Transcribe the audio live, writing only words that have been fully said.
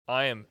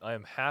I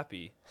am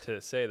happy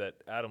to say that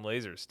Adam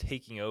Laser is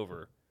taking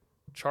over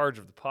charge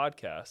of the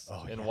podcast.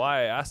 And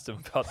why I asked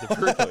him about the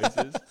bird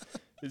noises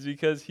is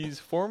because he's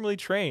formerly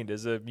trained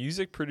as a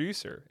music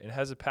producer and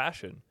has a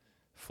passion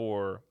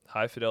for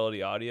high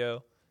fidelity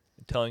audio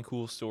and telling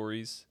cool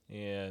stories,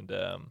 and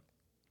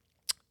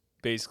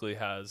basically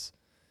has,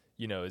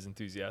 is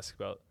enthusiastic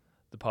about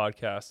the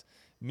podcast.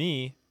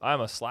 Me,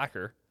 I'm a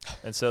slacker,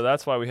 and so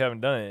that's why we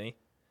haven't done any.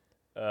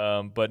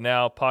 But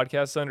now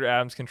podcasts under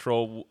Adam's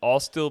control. I'll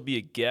still be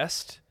a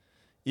guest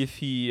if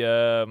he,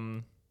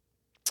 is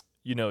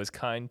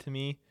kind to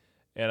me.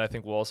 And I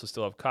think we'll also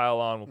still have Kyle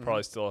on. We'll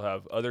probably still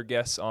have other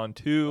guests on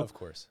too. Of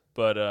course.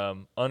 But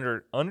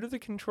under the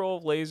control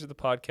of Laser, the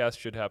podcast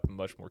should happen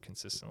much more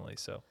consistently.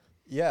 So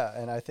yeah,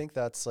 and I think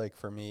that's like,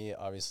 for me,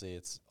 obviously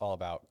it's all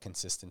about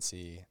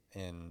consistency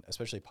in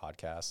especially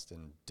podcasts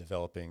and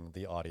developing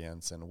the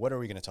audience and what are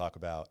we going to talk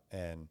about.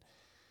 And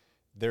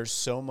there's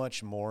so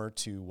much more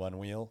to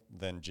Onewheel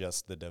than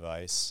just the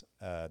device,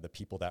 the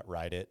people that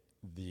ride it,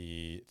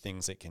 the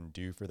things it can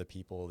do for the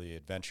people, the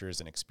adventures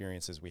and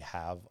experiences we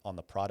have on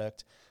the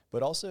product,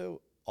 but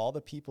also all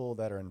the people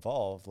that are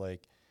involved,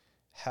 like,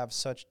 have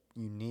such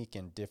unique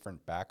and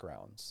different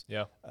backgrounds.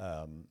 yeah,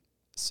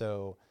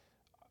 so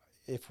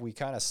if we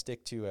kind of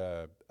stick to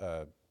a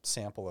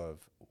sample of,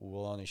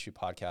 we'll only shoot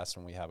podcasts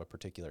when we have a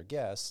particular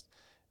guest,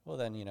 well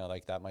then,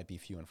 like, that might be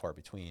few and far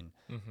between,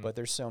 but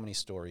there's so many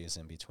stories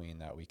in between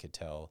that we could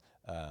tell.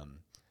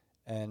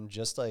 And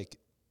just like,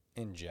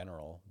 in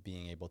general,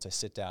 being able to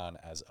sit down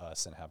as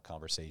us and have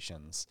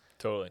conversations.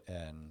 totally.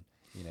 And,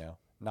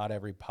 not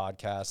every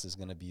podcast is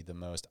going to be the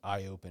most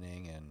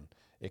eye-opening and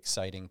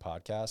exciting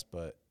podcast,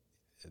 but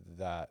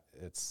that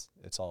it's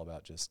all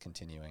about just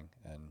continuing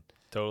and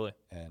Totally.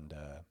 and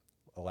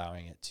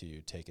allowing it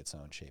to take its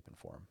own shape and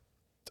form.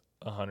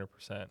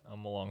 100%.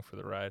 I'm along for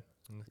the ride.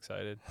 I'm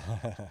excited.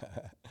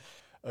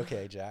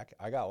 Okay, Jack,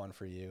 I got one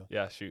for you.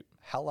 Yeah, shoot.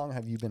 How long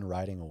have you been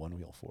riding a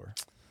Onewheel for?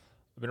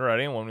 I've been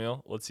riding a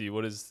Onewheel. Let's see.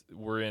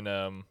 We're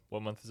in,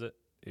 what month is it?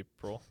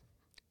 April?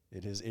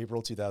 It is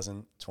April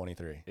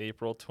 2023.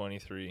 April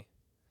 23.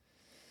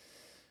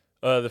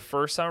 The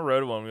first time I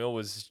rode a Onewheel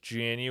was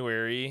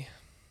January,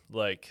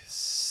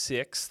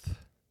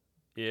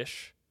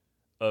 6th-ish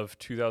of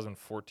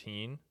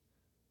 2014.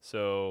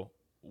 So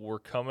we're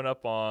coming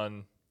up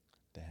on,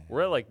 Dang.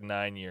 we're at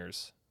 9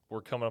 years.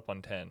 We're coming up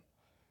on 10.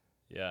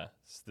 Yeah.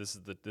 So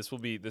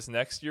this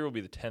next year will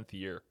be the 10th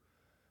year,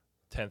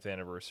 10th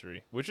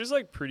anniversary, which is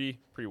pretty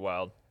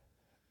wild.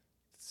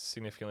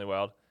 Significantly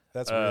wild.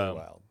 That's really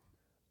wild.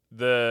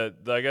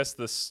 I guess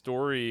the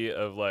story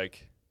of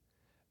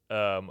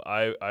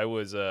I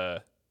was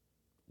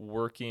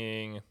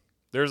working.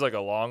 There's a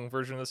long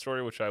version of the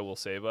story which I will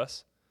save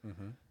us.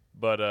 Mm-hmm.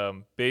 But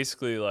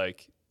basically,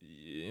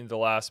 in the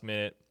last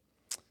minute,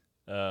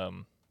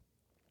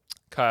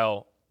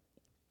 Kyle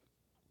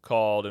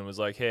called and was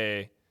like,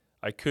 "Hey,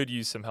 I could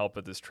use some help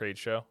at this trade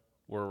show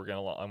where I'm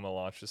gonna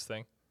launch this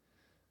thing,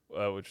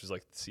 which is the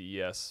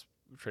CES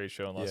trade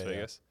show in Las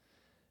Vegas."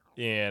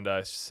 And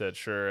I said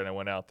sure, and I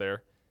went out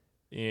there,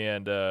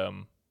 and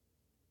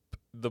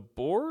the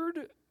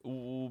board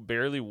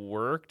barely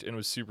worked and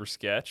was super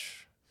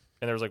sketch,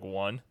 and there was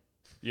one,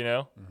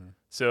 Mm-hmm.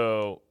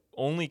 so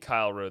only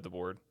Kyle rode the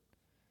board,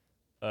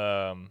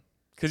 because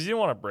you didn't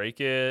want to break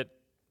it,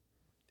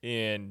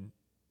 and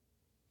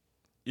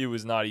it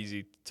was not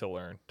easy to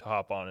learn to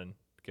hop on and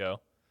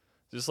go.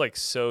 Just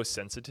so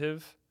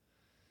sensitive.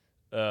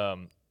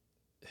 It's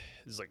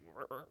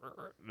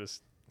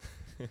just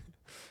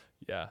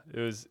yeah, it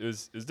was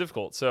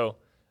difficult. So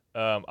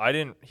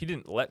he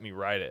didn't let me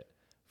ride it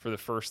for the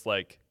first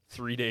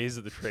 3 days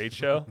of the trade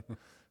show.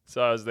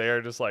 So I was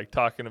there just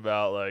talking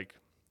about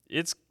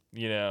it's,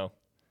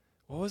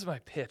 what was my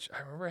pitch? I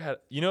remember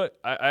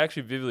I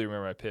actually vividly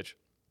remember my pitch,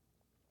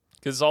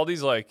 because it's all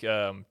these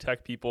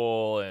tech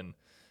people and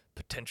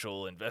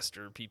potential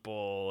investor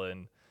people,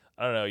 and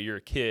I don't know, you're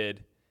a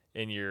kid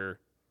and you're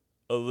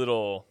a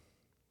little,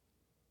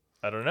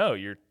 I don't know,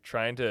 you're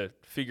trying to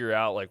figure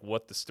out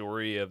what the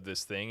story of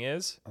this thing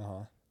is.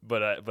 Uh-huh.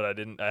 But I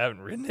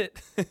haven't written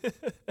it.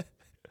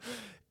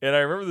 And I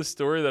remember the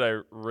story that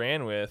I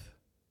ran with,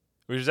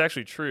 which is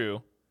actually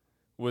true,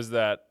 was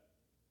that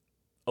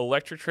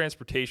electric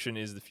transportation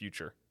is the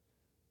future.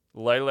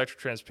 Light electric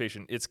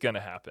transportation, it's going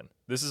to happen.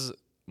 This is,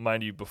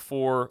 mind you,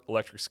 before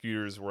electric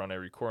scooters were on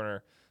every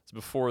corner. It's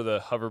before the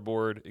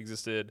hoverboard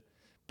existed.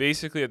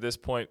 Basically, at this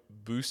point,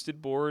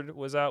 Boosted Board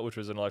was out, which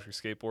was an electric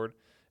skateboard,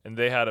 and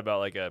they had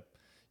about a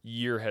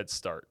year head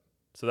start.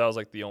 So that was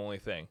the only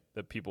thing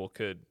that people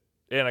could,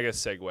 and I guess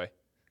Segway.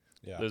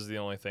 Yeah. Those are the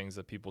only things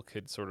that people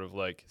could sort of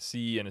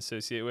see and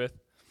associate with.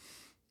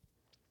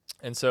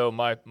 And so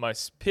my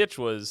pitch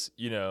was,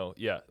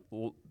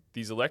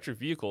 these electric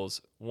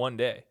vehicles one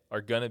day are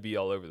going to be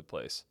all over the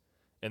place.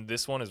 And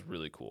this one is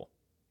really cool.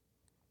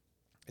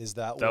 Is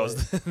that That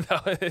was,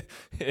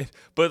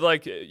 but I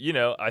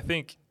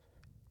think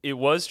it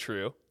was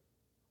true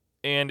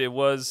and it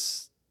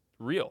was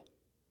real.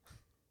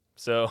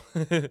 So,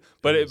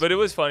 but it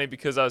was funny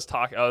because I was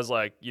trying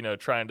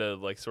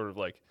to sort of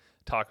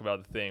talk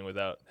about the thing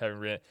without having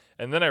written it.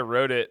 And then I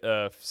wrote it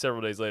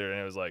several days later,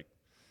 and it was like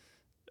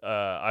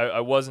I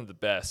wasn't the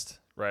best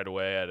right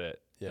away at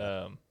it.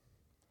 Yeah.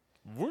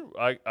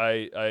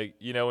 I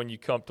you know, when you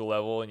come up to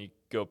level and you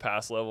go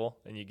past level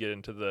and you get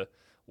into the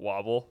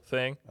wobble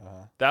thing,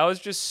 that was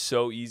just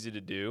so easy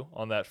to do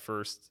on that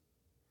first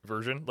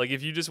version. Like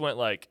if you just went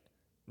like,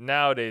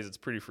 nowadays it's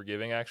pretty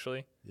forgiving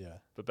actually. Yeah.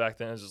 But back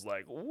then it was just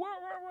like, wah, wah,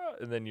 wah,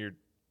 and then you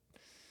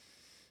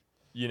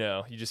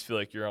just feel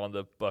like you're on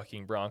the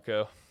bucking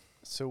bronco.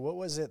 So what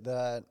was it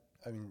that,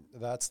 I mean,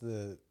 that's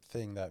the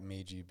thing that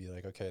made you be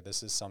like, okay,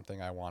 this is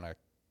something I want to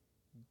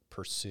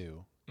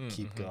pursue,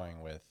 keep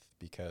going with,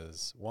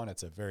 because one,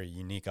 it's a very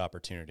unique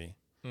opportunity.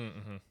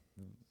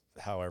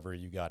 However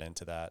you got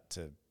into that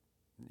to,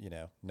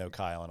 know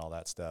Kyle and all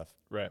that stuff.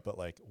 Right. But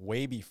like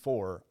way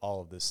before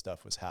all of this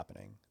stuff was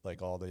happening,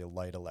 like all the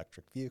light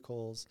electric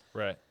vehicles.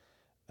 Right.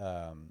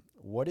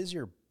 What is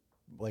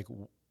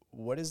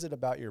it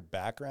about your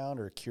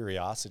background or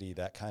curiosity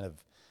that kind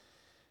of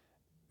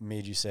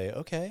made you say,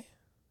 okay,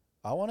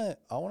 I want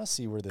to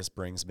see where this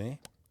brings me?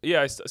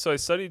 Yeah. So I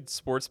studied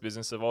sports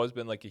business. I've always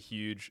been like a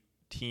huge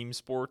team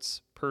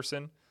sports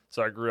person.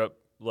 So I grew up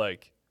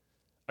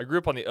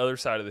on the other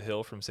side of the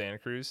hill from Santa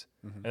Cruz.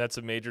 And that's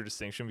a major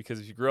distinction, because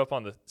if you grew up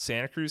on the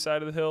Santa Cruz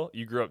side of the hill,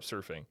 you grew up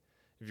surfing.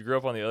 If you grew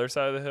up on the other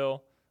side of the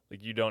hill,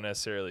 like you don't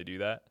necessarily do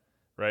that.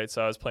 Right.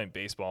 So I was playing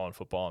baseball and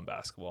football and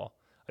basketball.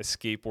 I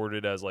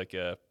skateboarded as like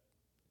a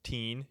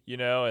teen,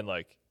 and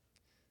like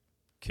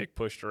kick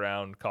pushed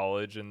around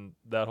college and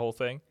that whole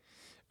thing.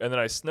 And then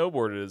I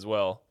snowboarded as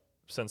well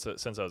since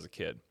I was a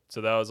kid.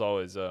 So that was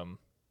always, a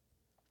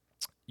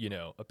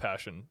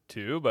passion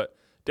too, but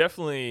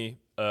definitely,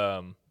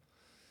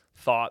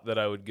 thought that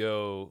I would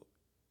go.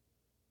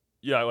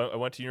 Yeah, I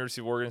went to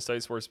University of Oregon,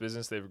 studied sports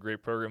business. They have a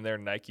great program there.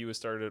 Nike was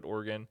started at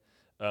Oregon,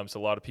 so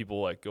a lot of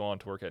people like go on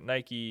to work at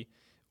Nike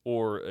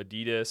or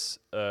Adidas,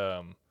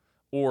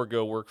 or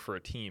go work for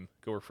a team,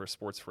 go work for a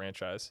sports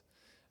franchise.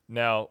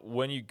 Now,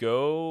 when you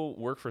go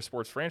work for a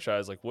sports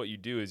franchise, like what you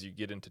do is you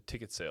get into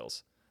ticket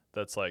sales.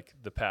 That's like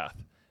the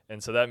path,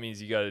 and so that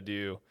means you got to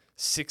do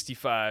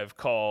 65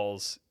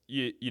 calls,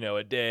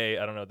 a day.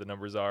 I don't know what the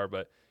numbers are,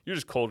 but you're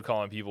just cold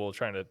calling people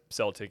trying to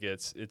sell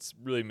tickets. It's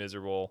really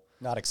miserable.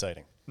 Not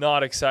exciting.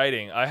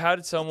 I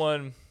had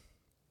someone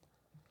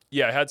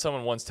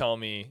once tell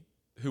me,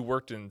 who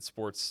worked in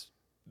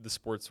the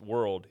sports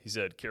world. He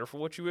said,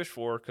 careful what you wish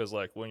for, because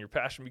like when your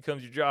passion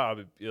becomes your job,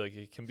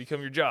 it can become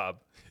your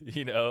job.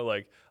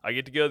 Like I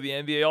get to go to the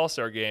NBA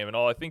All-Star game and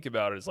all I think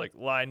about is like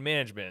line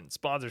management,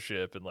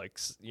 sponsorship, and like,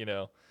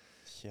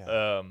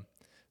 Yeah.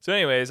 So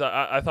anyways,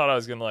 I thought I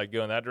was going to like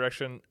go in that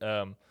direction.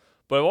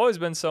 But I've always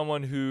been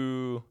someone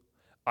who,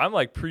 I'm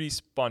like pretty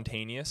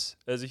spontaneous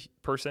as a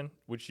person,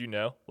 which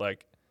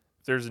like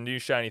if there's a new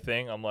shiny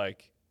thing, I'm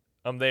like,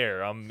 I'm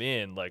there, I'm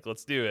in, like,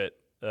 let's do it.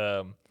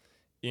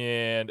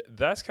 And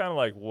that's kind of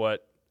like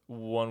what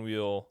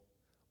Onewheel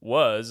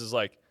is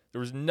like, there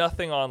was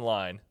nothing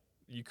online.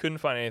 You couldn't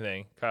find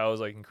anything. Kyle was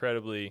like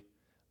incredibly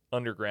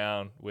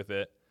underground with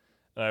it.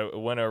 And I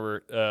went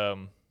over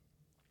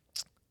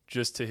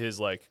just to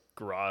his like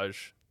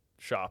garage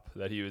shop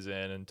that he was in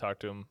and talked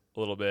to him a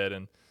little bit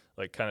and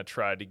like kind of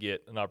tried to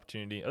get an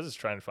opportunity. I was just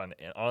trying to find,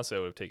 honestly, I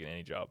would have taken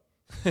any job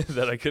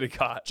that I could have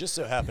got. Just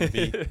so happened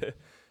to be.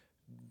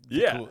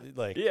 Yeah. Cool,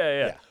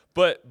 yeah.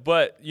 But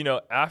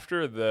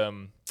after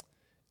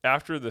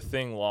the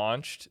thing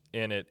launched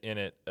and it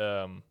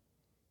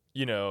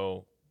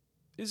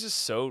it's just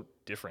so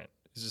different.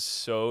 It's just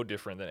so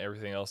different than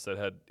everything else that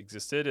had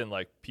existed. And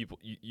like people,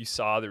 you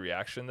saw the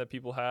reaction that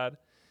people had.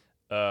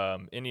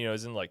 And it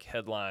was in like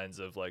headlines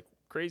of like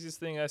craziest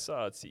thing I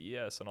saw at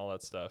CES and all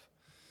that stuff.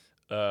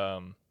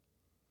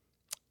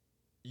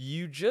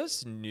 You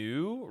just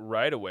knew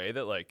right away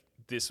that like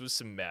this was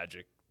some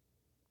magic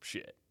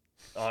shit,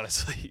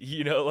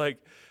 honestly. Like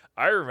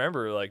I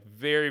remember like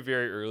very,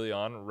 very early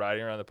on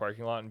riding around the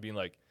parking lot and being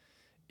like,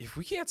 if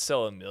we can't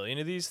sell 1 million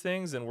of these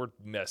things, then we're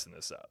messing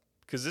this up,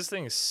 because this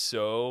thing is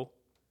so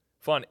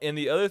fun. And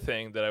the other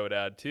thing that I would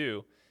add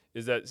too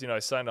is that, I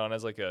signed on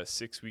as like a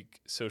 6-week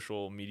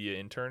social media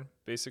intern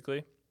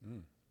basically.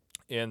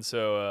 And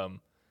so,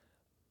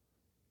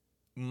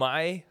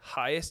 my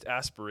highest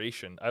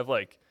aspiration, I've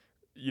like,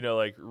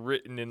 like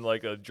written in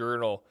like a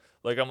journal,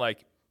 like I'm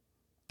like,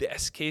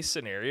 best case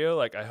scenario,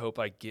 like I hope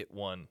I get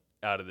one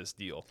out of this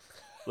deal.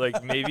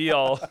 Like maybe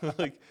I'll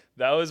like,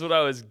 that was what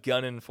I was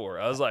gunning for.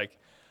 I was like,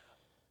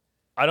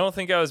 I don't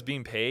think I was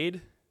being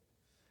paid,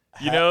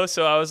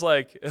 so I was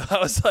like,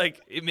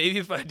 maybe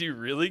if I do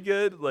really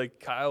good, like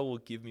Kyle will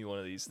give me one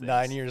of these things.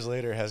 9 years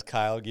later, has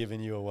Kyle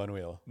given you a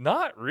Onewheel?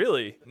 Not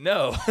really.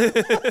 No.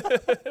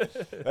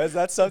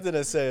 That's something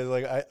to say.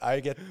 Like I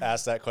get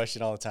asked that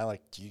question all the time.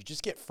 Like, do you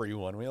just get free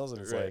Onewheels?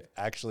 And it's Right. like,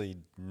 actually,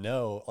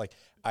 no. Like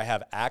I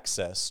have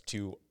access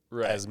to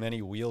as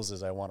many wheels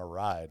as I want to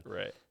ride.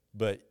 Right.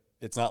 But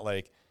it's not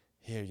like,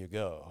 here you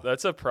go.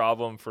 That's a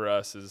problem for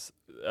us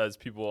as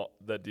people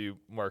that do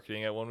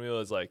marketing at Onewheel,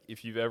 is like,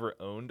 if you've ever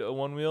owned a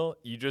Onewheel,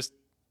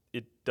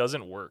 it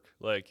doesn't work.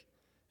 Like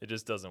it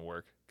just doesn't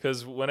work,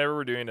 Because whenever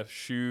we're doing a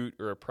shoot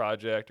or a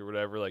project or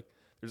whatever, like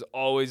there's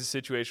always a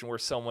situation where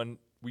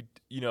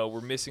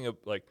we're missing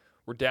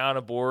we're down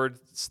a board.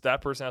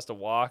 That person has to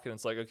walk, and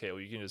it's like, okay, well,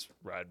 you can just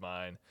ride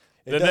mine.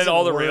 Then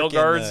all the rail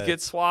guards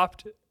get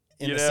swapped.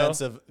 In the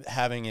sense of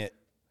having it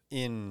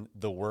in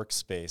the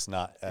workspace,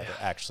 not it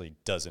actually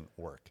doesn't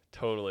work.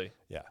 Totally.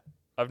 Yeah.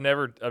 I've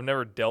never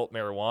dealt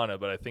marijuana,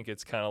 but I think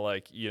it's kind of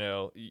like,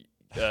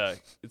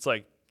 it's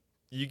like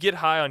you get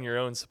high on your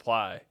own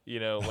supply,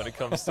 when it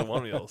comes to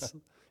one wheels,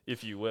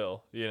 if you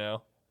will,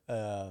 that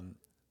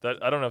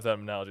I don't know if that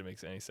analogy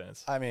makes any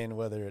sense. I mean,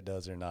 whether it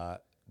does or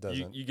not,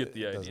 you get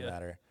the idea. Doesn't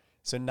matter.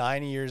 So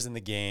 9 years in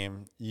the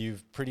game,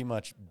 you've pretty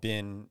much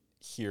been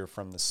here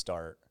from the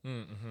start.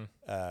 Mm-hmm.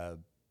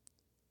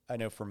 I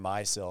know for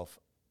myself,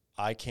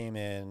 I came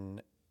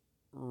in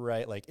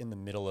right like in the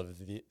middle of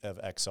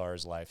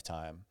XR's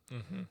lifetime.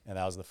 Mm-hmm. And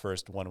that was the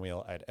first one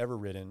wheel I'd ever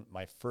ridden.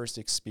 My first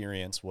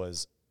experience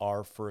was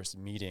our first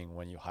meeting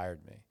when you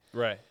hired me.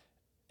 Right.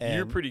 And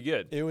you're pretty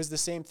good. It was the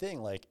same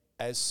thing. Like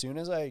as soon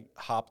as I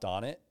hopped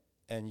on it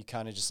and you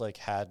kind of just like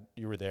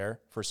you were there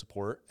for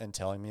support and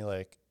telling me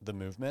like the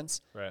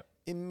movements, right?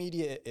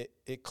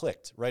 It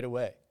clicked right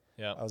away.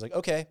 Yeah. I was like,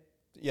 okay,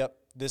 yep,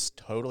 this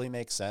totally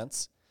makes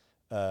sense.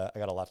 I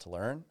got a lot to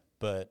learn,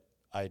 but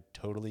I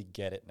totally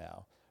get it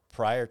now.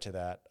 Prior to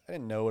that, I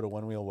didn't know what a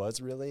one wheel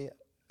was really.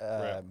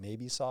 Right.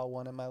 Maybe saw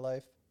one in my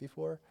life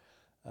before.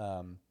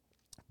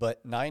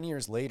 But 9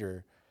 years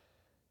later,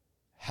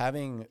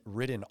 having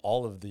ridden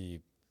all of the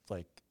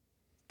like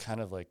kind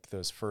of like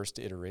those first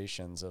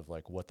iterations of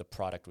like what the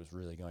product was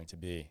really going to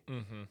be,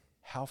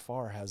 how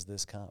far has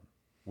this come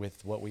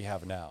with what we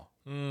have now?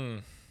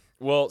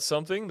 Well,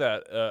 something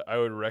that I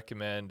would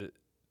recommend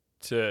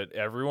to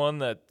everyone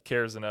that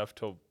cares enough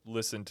to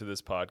listen to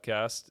this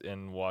podcast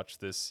and watch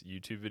this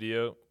YouTube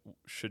video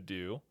should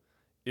do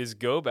is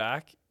go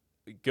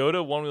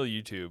to One Wheel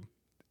YouTube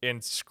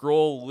and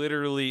scroll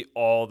literally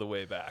all the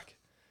way back.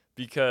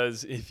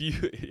 Because if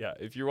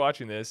you're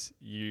watching this,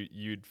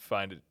 you'd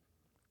find it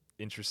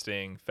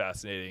interesting,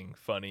 fascinating,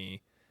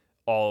 funny,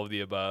 all of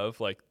the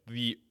above, like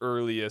the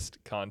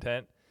earliest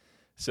content.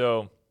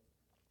 So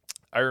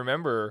I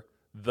remember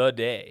the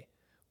day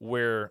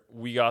where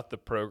we got the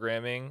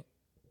programming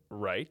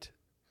right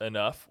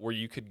enough where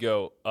you could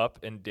go up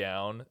and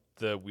down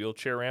the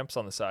wheelchair ramps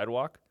on the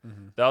sidewalk.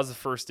 That was the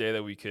first day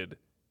that we could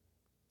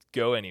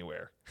go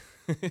anywhere.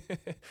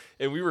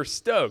 And we were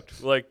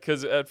stoked, like,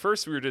 because at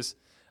first we were just,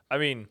 I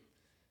mean,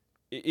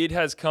 it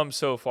has come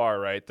so far,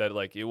 right, that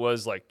like it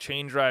was like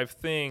chain drive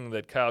thing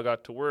that Kyle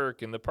got to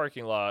work in the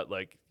parking lot,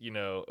 like,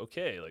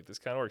 okay, like this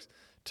kind of works,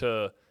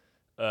 to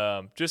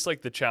just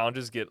like the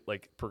challenges get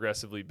like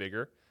progressively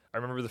bigger. I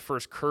remember the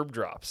first curb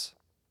drops,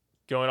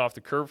 going off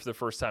the curb for the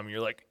first time, and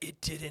you're like,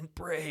 it didn't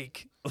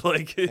break.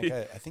 Like,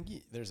 I think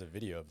there's a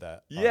video of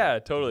that. Yeah,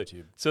 totally.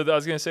 YouTube. So I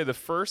was going to say the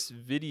first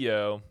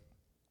video,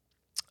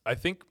 I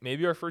think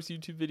maybe our first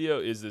YouTube video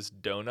is this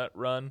donut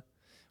run,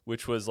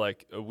 which was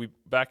like,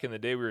 back in the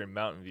day, we were in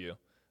Mountain View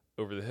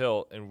over the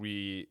hill, and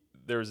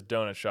there was a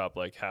donut shop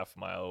like half a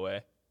mile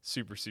away,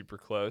 super, super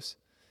close.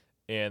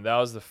 And that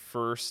was the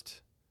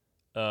first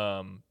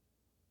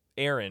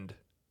errand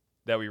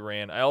that we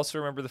ran. I also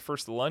remember the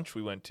first lunch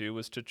we went to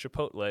was to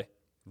Chipotle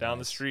down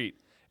the street.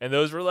 And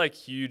those were like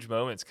huge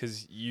moments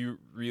because you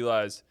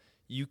realize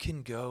you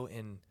can go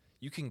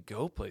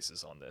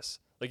places on this.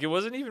 Like it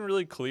wasn't even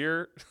really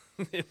clear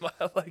in my,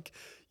 like,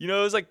 it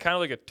was like kind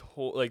of like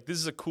like this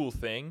is a cool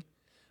thing.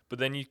 But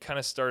then you kind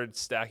of started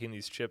stacking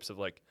these chips of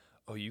like,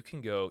 oh, you can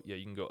go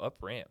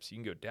up ramps, you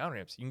can go down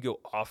ramps, you can go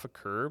off a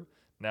curb.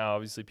 Now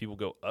obviously people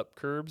go up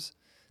curbs.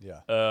 Yeah.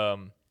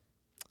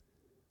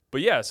 But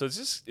yeah, so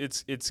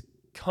it's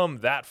come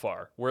that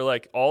far where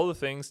like all the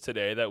things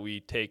today that we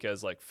take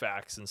as like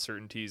facts and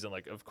certainties, and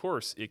like of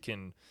course it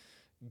can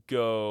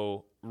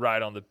go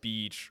ride on the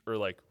beach or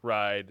like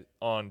ride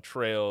on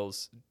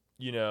trails.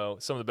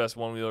 Some of the best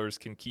one wheelers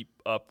can keep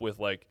up with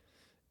like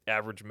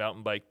average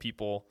mountain bike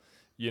people,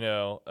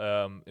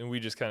 and we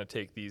just kind of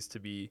take these to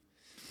be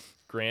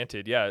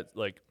granted. Yeah,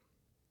 like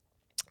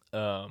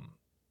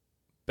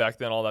back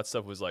then all that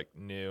stuff was like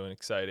new and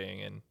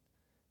exciting,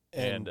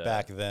 and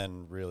back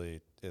then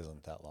really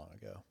isn't that long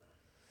ago.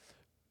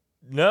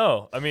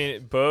 No, I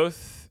mean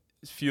both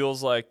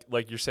feels like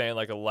you're saying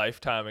like a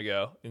lifetime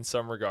ago in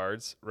some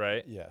regards,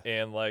 right? Yeah.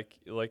 And like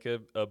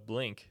a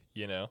blink,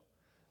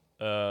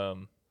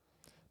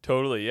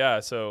 totally,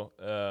 yeah. So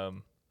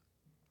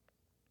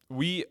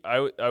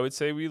I would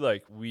say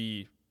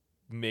we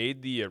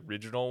made the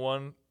original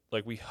one,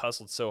 like we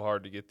hustled so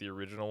hard to get the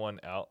original one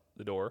out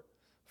the door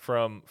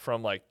from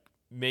like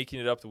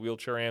making it up the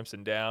wheelchair ramps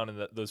and down,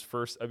 and those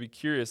first, I'd be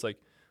curious like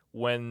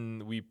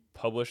when we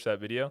published that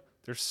video,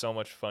 there's so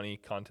much funny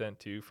content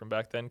too from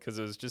back then because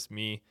it was just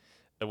me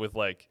with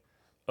like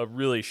a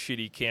really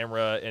shitty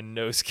camera and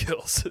no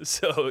skills.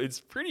 So it's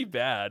pretty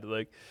bad.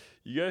 Like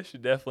you guys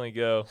should definitely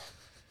go.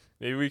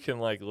 Maybe we can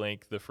like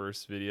link the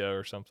first video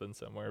or something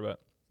somewhere, but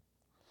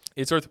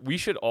it's worth. We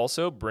should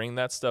also bring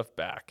that stuff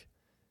back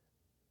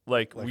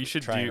Like Like we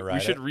should trying to we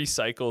ride should it?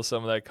 recycle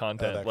some of that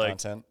content, That like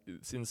content.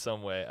 it's in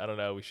some way. I don't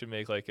know. We should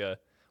make like a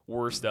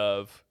worst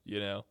of,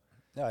 No,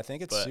 I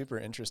think it's but super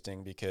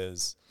interesting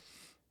because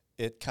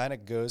it kind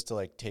of goes to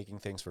like taking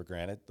things for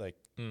granted. Like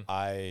mm,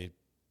 I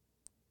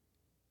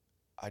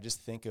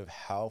just think of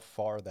how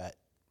far that,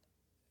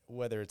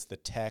 whether it's the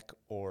tech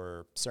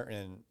or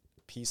certain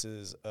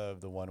pieces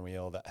of the one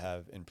wheel that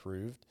have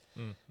improved.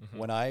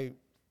 When I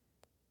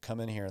come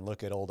in here and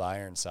look at old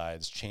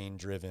Ironside's chain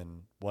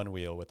driven one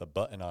wheel with a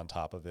button on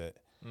top of it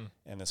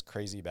and this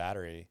crazy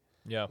battery,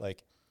 yeah,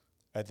 like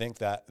I think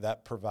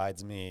that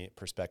provides me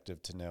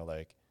perspective to know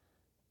like,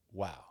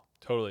 wow,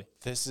 totally.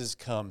 this has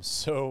come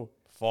so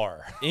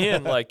far.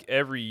 And like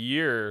every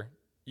year,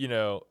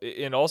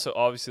 and also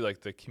obviously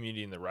like the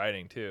community and the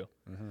riding too,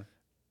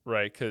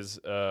 right? Because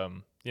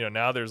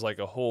now there's like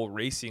a whole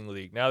racing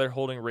league. Now they're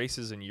holding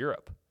races in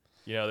Europe.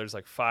 There's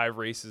like 5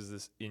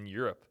 races in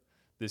Europe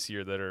this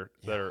year that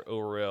are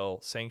ORL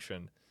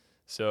sanctioned.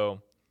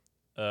 So,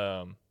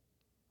 yeah,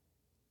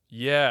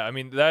 I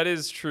mean that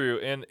is true.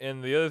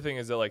 And the other thing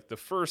is that like the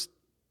first,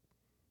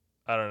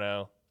 I don't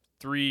know,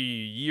 3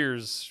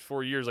 years,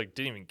 4 years, like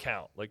didn't even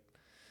count. Like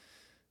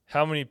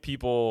how many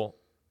people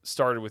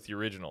started with the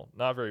original?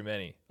 Not very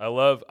many. I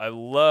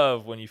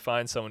love when you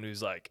find someone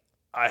who's like,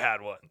 I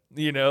had one.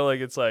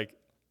 Like it's like,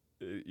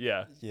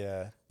 yeah,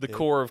 the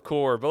core of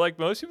core. But like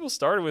most people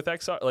started with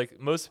XR. Like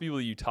most people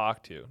you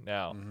talk to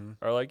now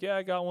are like, yeah,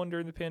 I got one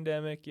during the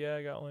pandemic. Yeah,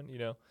 I got one.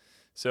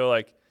 So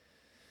like,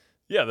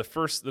 yeah, the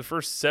first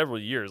several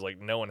years, like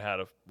no one had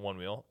a one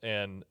wheel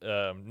and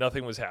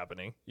nothing was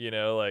happening.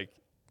 Like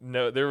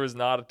no, there was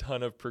not a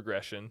ton of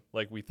progression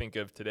like we think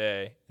of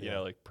today.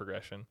 Like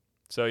progression.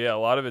 So yeah,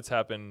 a lot of it's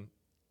happened.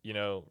 In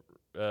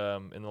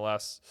the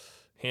last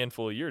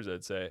handful of years,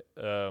 I'd say.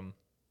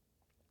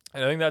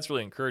 And I think that's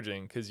really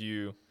encouraging because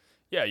you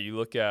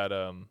look at,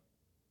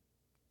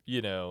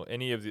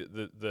 any of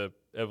the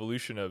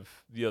evolution of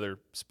the other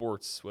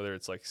sports, whether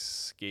it's like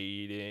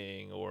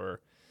skating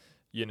or,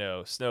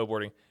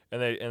 snowboarding,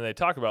 and they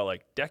talk about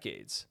like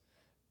decades,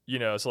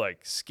 so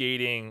like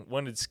skating,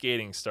 when did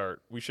skating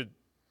start? We should,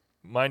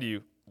 mind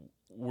you,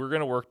 we're going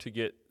to work to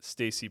get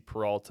Stacy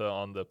Peralta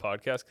on the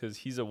podcast because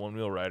he's a one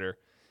wheel rider,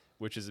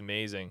 which is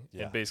amazing.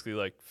 Yeah. And basically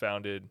like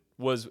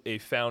was a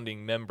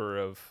founding member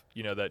of,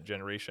 that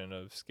generation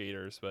of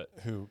skaters, but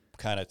who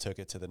kind of took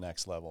it to the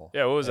next level.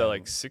 Yeah. What was that?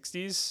 Like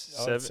 60s,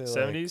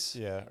 70s?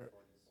 Like, yeah.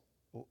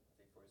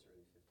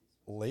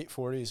 Late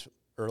 40s,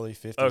 early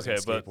 50s. Okay. In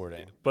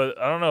skateboarding. But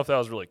I don't know if that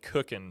was really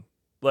cooking.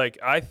 Like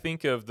I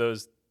think of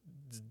those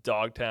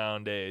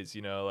Dogtown days,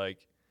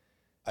 like.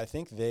 I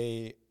think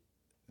they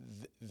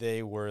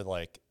were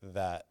like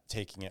that,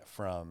 taking it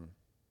from,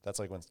 that's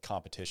like when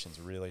competitions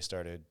really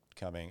started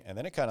coming, and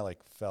then it kind of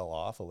like fell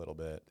off a little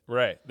bit.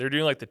 Right. They're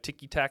doing like the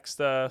ticky-tack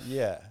stuff.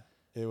 Yeah.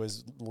 It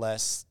was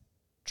less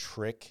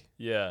trick.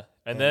 Yeah.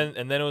 And then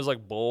it was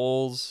like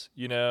bowls,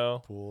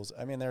 Pools.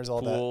 I mean, there's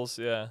all pools,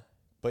 that. Yeah.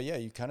 But yeah,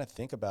 you kind of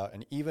think about,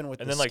 and even with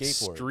and the then like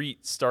skateboard.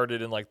 street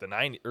started in like the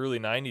early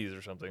 90s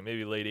or something,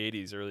 maybe late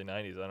 80s, early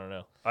 90s. I don't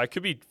know. I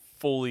could be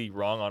fully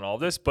wrong on all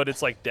this, but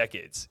it's like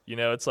decades.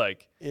 It's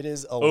like it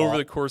is over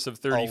the course of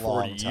 30,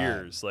 40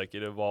 years, time. like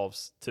it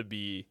evolves to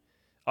be.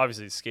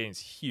 Obviously, skating's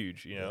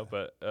huge,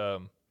 but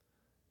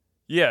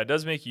yeah, it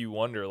does make you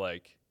wonder.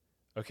 Like,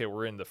 okay,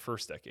 we're in the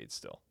first decade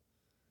still.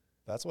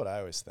 That's what I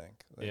always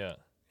think. Like, yeah,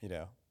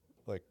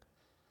 like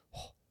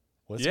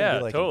what's it gonna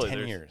be like totally. in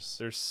 10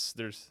 years?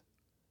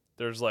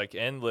 There's like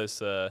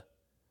endless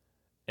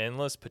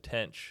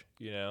potential.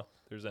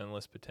 There's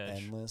endless potential.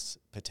 Endless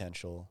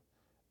potential.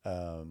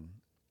 Yeah,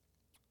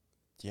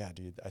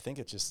 dude. I think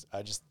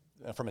I just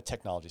from a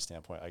technology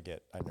standpoint, I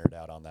nerd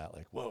out on that.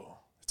 Like, whoa,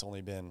 it's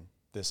only been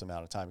this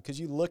amount of time. Because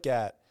you look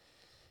at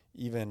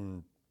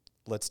even,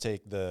 let's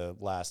take the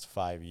last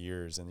 5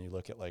 years, and you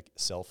look at like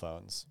cell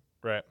phones.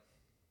 Right.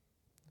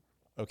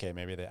 Okay,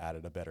 maybe they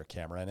added a better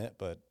camera in it,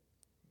 but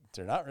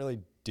they're not really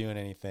doing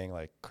anything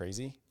like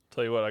crazy.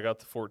 Tell you what, I got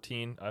the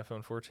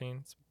iPhone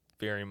 14. It's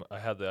I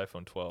had the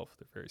iPhone 12.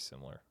 They're very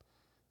similar.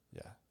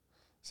 Yeah.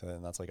 So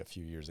then that's like a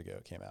few years ago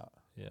it came out.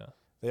 Yeah.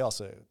 They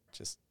also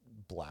just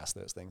blast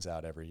those things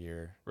out every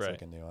year. It's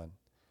like a new one.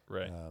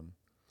 Right.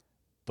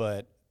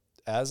 But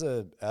as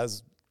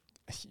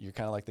you're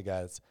kind of like the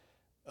guy that's,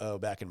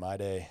 back in my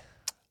day.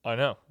 I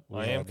know.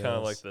 I am kind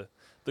of like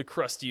the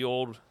crusty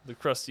old,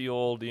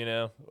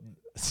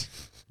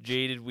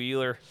 jaded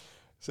wheeler.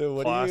 So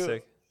what classic.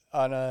 do you,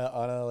 on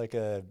a like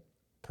a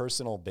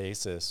personal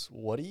basis,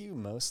 what do you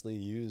mostly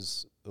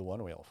use the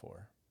one wheel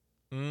for?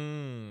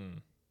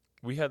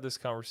 We had this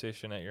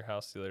conversation at your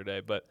house the other day,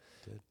 but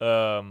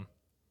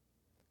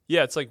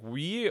yeah, it's like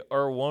we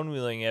are one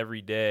wheeling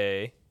every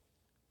day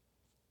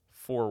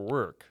for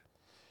work.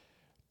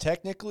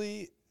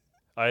 Technically,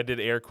 I did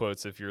air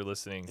quotes if you're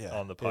listening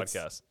on the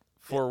podcast.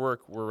 For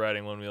work, we're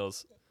riding one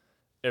wheels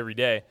every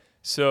day.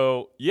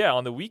 So yeah,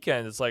 on the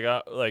weekend, it's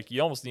like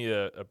you almost need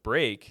a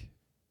break.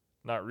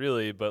 Not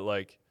really, but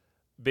like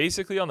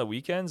basically on the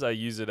weekends, I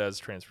use it as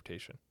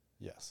transportation.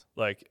 Yes.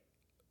 Like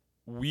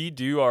we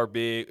do our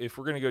big, if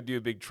we're going to go do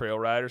a big trail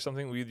ride or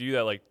something, we do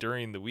that like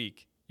during the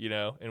week, you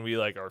know, and we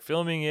like are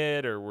filming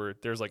it, or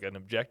there's like an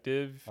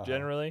objective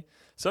generally.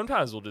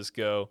 Sometimes we'll just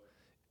go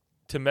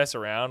to mess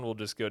around. We'll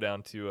just go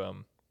down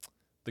to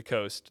the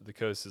coast. The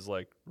coast is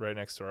like right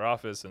next to our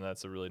office, and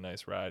that's a really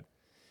nice ride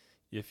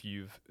if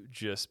you've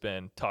just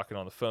been talking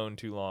on the phone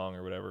too long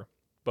or whatever.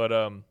 But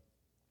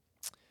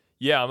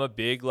yeah, I'm a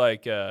big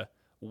like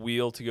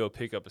wheel to go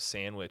pick up a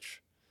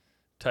sandwich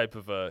type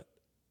of a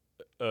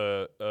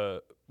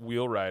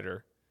wheel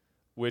rider,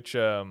 which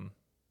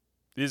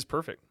is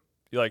perfect.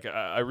 Like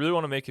I really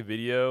want to make a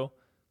video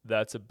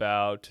that's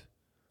about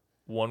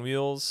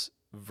Onewheels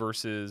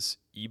versus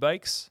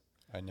e-bikes.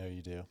 I know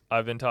you do.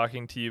 I've been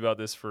talking to you about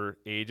this for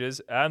ages.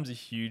 Adam's a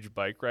huge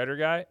bike rider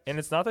guy, and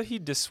it's not that he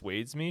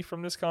dissuades me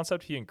from this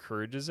concept, he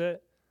encourages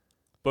it,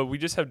 but we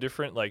just have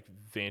different like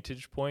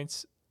vantage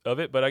points of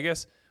it. But I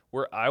guess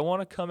where I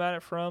want to come at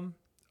it from,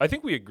 I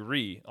think we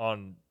agree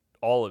on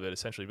all of it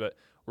essentially, but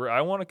where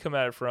I want to come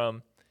at it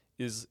from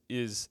is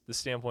the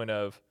standpoint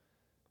of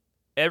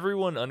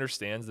everyone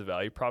understands the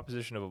value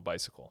proposition of a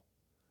bicycle,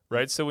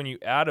 right? So when you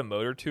add a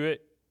motor to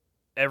it,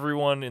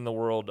 everyone in the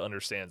world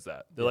understands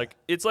that. They're like,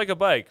 it's like a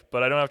bike,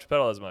 but I don't have to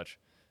pedal as much.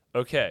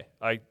 Okay,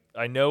 I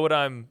know what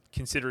I'm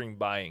considering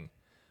buying,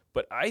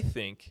 but I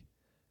think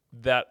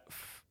that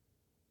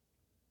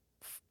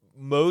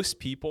most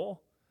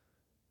people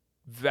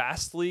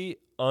vastly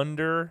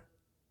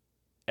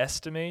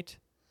underestimate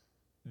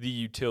the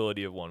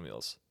utility of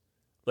Onewheels.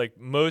 Like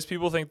most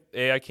people think,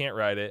 A, I can't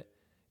ride it,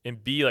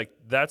 and B, like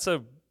that's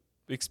a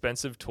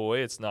expensive toy.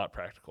 It's not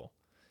practical.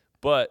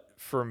 But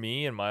for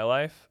me in my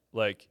life,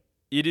 like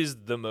it is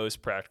the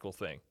most practical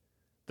thing.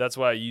 That's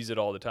why I use it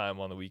all the time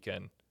on the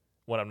weekend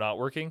when I'm not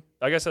working.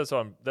 I guess that's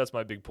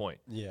my big point.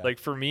 Yeah. Like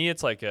for me,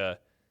 it's like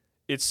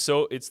it's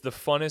the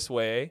funnest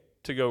way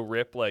to go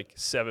rip like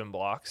 7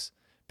 blocks,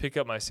 pick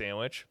up my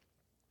sandwich,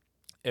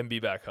 and be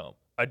back home.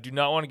 I do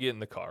not want to get in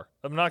the car.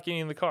 I'm not getting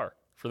in the car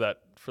for that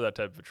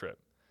type of a trip.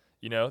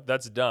 You know,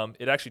 that's dumb.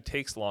 It actually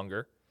takes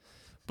longer.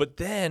 But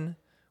then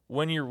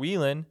when you're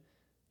wheeling,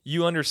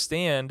 you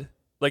understand,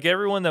 like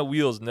everyone that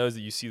wheels knows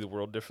that you see the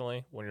world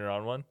differently when you're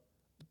on one.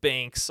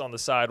 Banks on the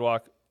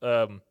sidewalk.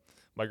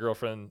 My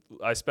girlfriend,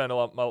 I spend a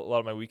lot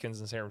of my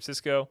weekends in San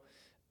Francisco.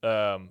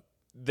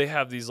 They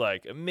have these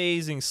like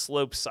amazing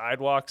slope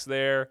sidewalks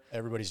there.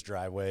 Everybody's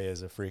driveway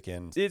is a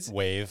freaking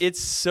wave.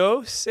 It's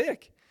so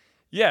sick.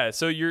 Yeah,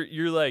 so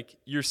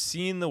you're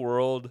seeing the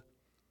world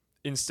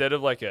instead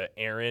of like a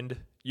errand,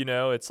 you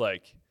know, it's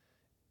like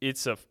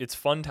it's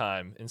fun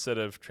time instead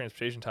of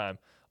transportation time.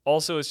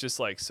 Also, it's just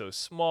like so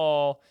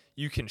small.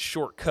 You can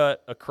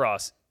shortcut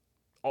across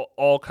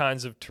all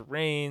kinds of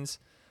terrains.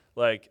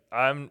 Like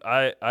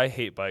I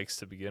hate bikes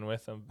to begin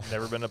with. I've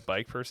never been a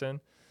bike person.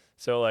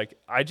 So like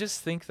I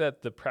just think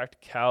that the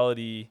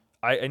practicality,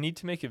 I need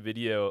to make a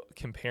video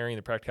comparing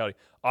the practicality.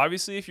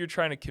 Obviously, if you're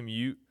trying to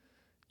commute,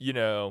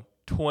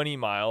 20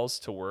 miles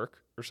to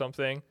work or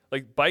something,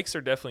 like bikes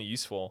are definitely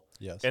useful.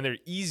 Yes. And they're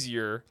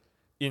easier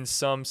in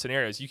some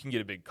scenarios. You can get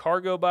a big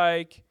cargo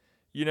bike,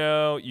 you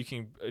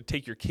can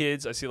take your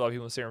kids. I see a lot of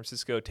people in San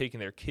Francisco taking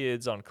their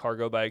kids on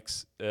cargo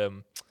bikes,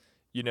 and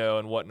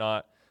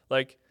whatnot.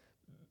 Like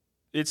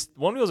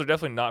Onewheels are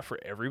definitely not for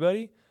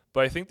everybody,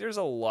 but I think there's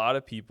a lot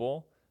of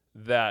people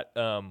that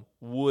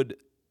would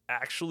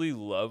actually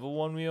love a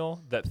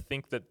Onewheel that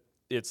think that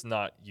it's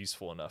not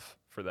useful enough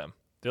for them.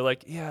 They're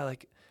like, yeah,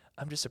 like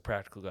I'm just a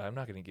practical guy. I'm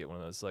not going to get one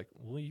of those. Like,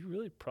 well, you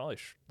really probably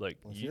if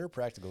you're a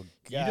practical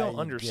guy, you don't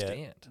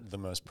understand the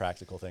most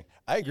practical thing.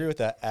 I agree with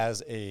that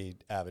as a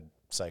avid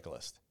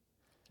cyclist.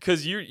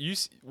 Because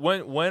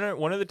when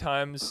one of the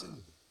times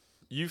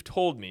you've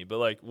told me, but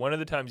like one of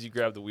the times you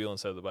grab the wheel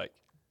instead of the bike.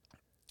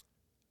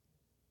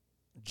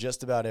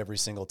 Just about every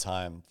single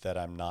time that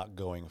I'm not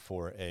going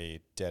for a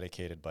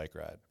dedicated bike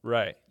ride.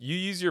 Right. You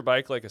use your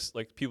bike like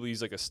people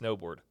use like a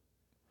snowboard.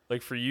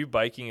 Like for you,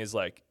 biking is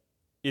like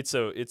it's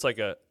like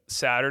a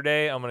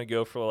Saturday. I'm gonna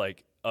go for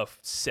like a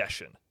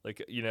session.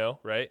 Like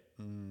right?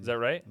 Is that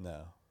right?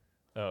 No.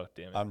 Oh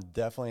damn it. I'm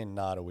definitely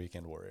not a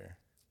weekend warrior.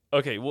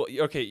 Okay. Well.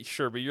 Okay.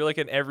 Sure. But you're like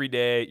an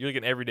everyday. You're like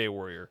an everyday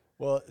warrior.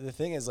 Well, the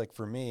thing is, like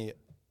for me,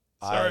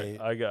 sorry,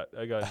 I got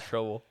in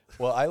trouble.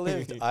 Well,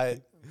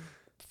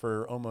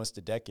 for almost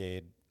a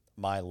decade,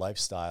 my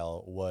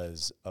lifestyle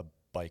was a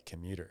bike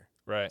commuter.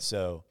 Right.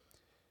 So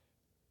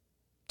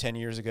 10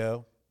 years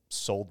ago,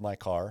 sold my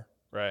car.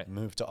 Right.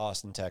 Moved to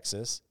Austin,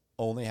 Texas,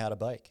 only had a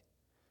bike.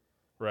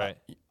 Right.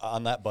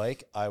 On that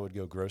bike, I would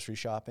go grocery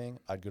shopping.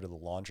 I'd go to the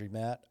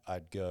laundromat.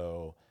 I'd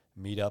go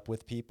meet up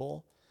with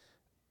people.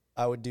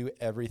 I would do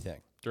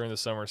everything. During the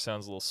summer,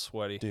 sounds a little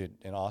sweaty. Dude,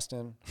 in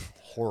Austin,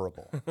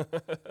 horrible.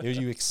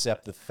 You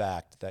accept the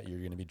fact that you're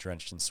going to be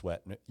drenched in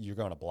sweat. You're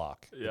going to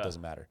block. Yeah. It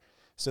doesn't matter.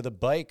 So the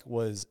bike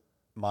was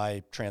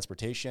my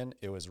transportation.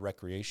 It was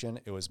recreation.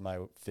 It was my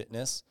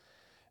fitness.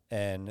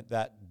 And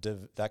that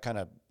kind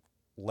of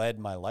led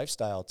my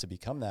lifestyle to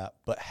become that.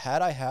 But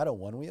had I had a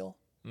Onewheel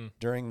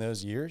during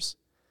those years,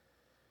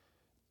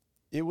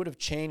 it would have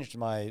changed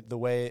the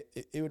way,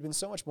 it would have been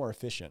so much more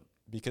efficient,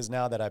 because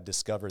now that I've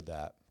discovered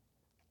that,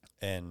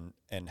 and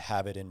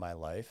have it in my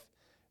life.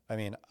 I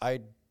mean,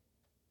 I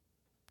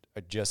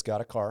just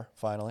got a car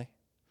finally.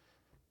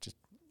 Just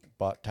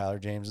bought Tyler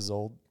James's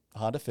old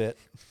Honda Fit.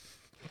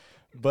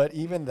 But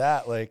even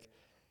that, like,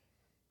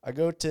 I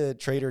go to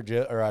Trader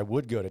Joe, or I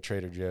would go to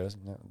Trader Joe's.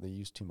 No, they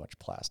use too much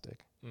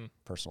plastic.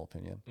 Personal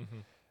opinion.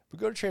 But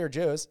go to Trader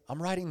Joe's,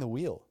 I'm riding the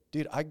wheel.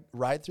 Dude, I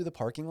ride through the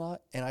parking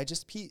lot, and I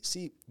just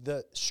see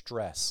the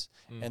stress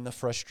and the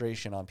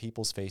frustration on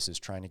people's faces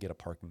trying to get a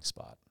parking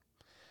spot.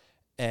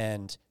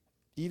 And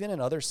even in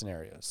other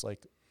scenarios,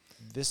 like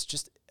this,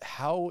 just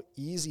how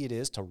easy it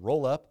is to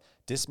roll up,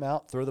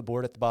 dismount, throw the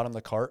board at the bottom of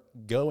the cart,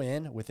 go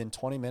in. Within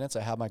 20 minutes,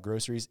 I have my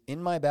groceries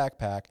in my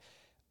backpack.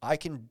 I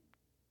can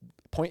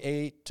point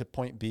A to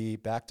point B,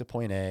 back to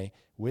point A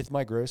with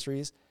my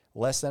groceries,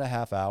 less than a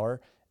half hour.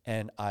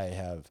 And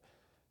I've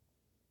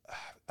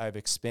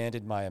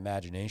expanded my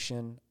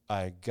imagination.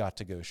 I got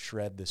to go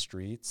shred the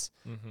streets.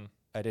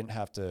 I didn't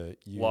have to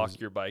lock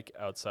your bike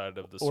outside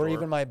of the store. Or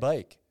even my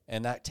bike.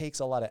 And that takes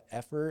a lot of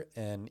effort.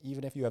 And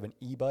even if you have an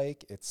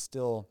e-bike, it's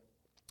still,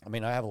 I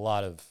mean, I have a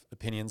lot of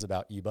opinions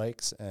about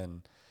e-bikes,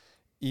 and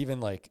even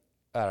like,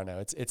 I don't know,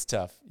 it's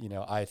tough. You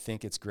know, I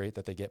think it's great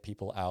that they get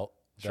people out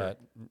that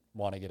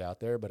want to get out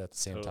there, but at the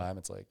same time,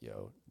 it's like,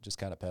 yo, just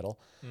kind of pedal.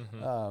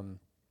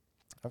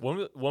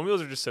 One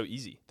wheels are just so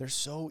easy. They're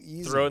so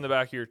easy. Throw in the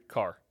back of your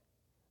car.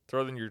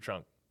 Throw it in your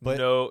trunk.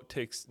 But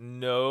takes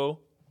no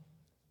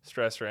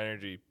stress or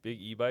energy.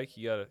 Big e-bike,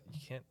 you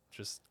can't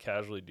just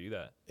casually do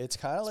that. It's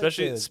kind of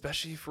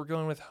especially if we're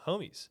going with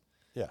homies.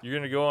 Yeah. You're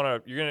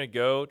gonna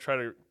go try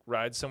to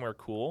ride somewhere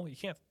cool. You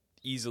can't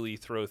easily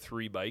throw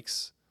 3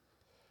 bikes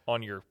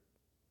on your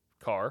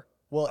car.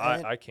 Well,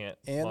 I can't.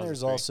 And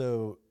there's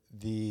also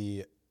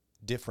the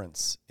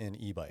difference in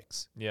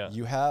e-bikes. Yeah.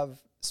 You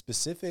have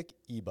specific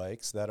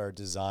e-bikes that are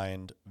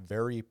designed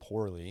very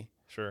poorly.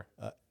 Sure.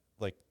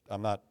 Like,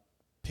 I'm not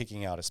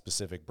picking out a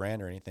specific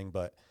brand or anything,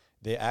 but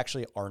they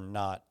actually are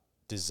not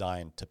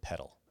designed to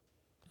pedal.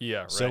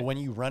 Yeah, right. So when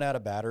you run out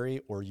of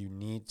battery or you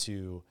need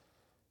to,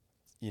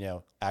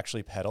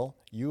 actually pedal,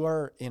 you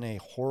are in a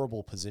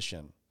horrible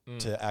position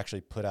to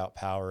actually put out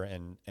power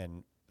and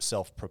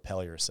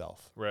self-propel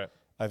yourself. Right.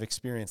 I've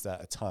experienced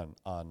that a ton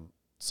on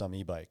some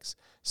e-bikes.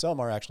 Some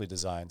are actually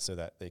designed so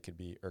that they could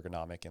be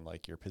ergonomic and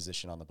like your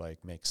position on the bike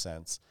makes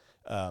sense.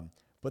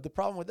 But the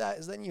problem with that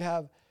is then you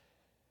have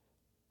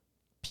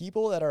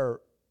people that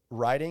are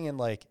riding in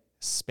like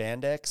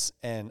spandex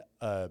and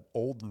a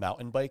old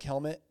mountain bike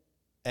helmet,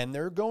 and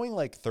they're going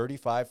like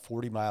 35,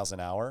 40 miles an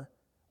hour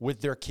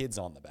with their kids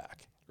on the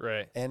back.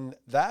 Right. And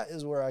that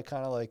is where I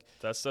kind of like,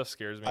 that stuff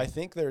scares me. I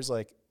think there's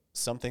like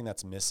something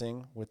that's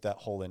missing with that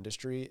whole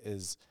industry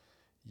is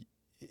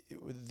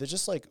they're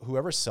just like,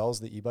 whoever sells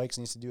the e-bikes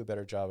needs to do a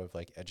better job of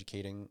like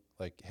educating,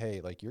 like,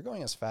 hey, like you're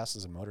going as fast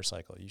as a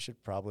motorcycle. You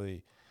should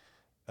probably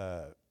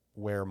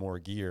wear more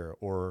gear,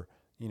 or,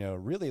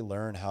 really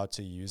learn how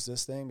to use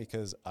this thing,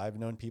 because I've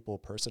known people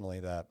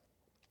personally that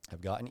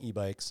have gotten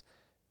e-bikes.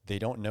 They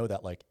don't know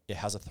that like it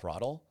has a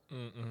throttle,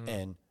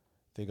 and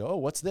they go, oh,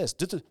 what's this?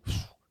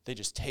 They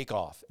just take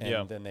off,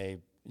 and then they,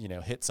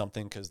 hit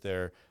something because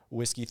they're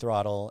whiskey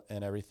throttle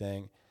and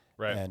everything.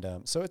 Right.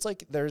 And so it's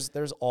like there's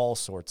all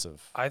sorts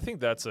of I think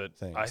that's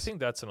things. I think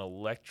that's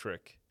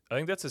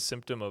a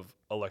symptom of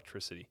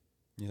electricity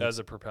as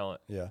a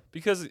propellant. Yeah.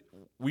 Because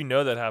we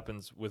know that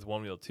happens with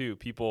one wheel too.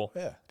 People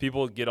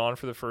get on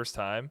for the first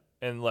time,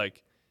 and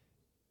like,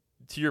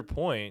 to your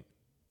point,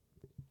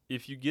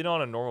 if you get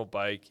on a normal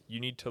bike, you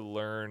need to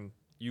learn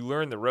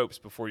the ropes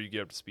before you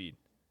get up to speed.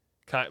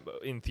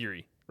 In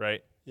theory,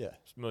 right? Yeah.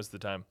 Most of the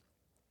time.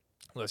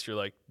 Unless you're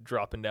like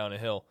dropping down a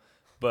hill.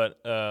 But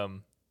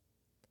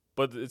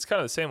it's kind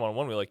of the same on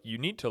one wheel. Like, you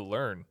need to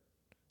learn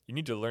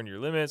your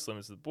limits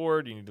of the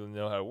board. You need to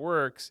know how it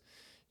works,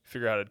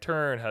 figure out how to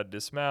turn, how to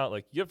dismount.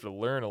 Like, you have to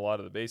learn a lot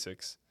of the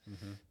basics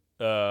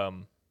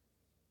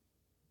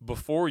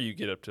before you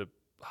get up to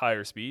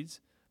higher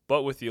speeds.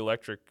 But with the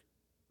electric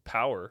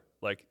power,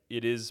 like,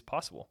 it is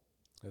possible.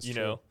 That's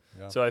true.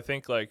 Yeah. So I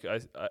think like I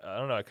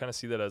don't know. I kind of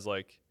see that as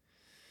like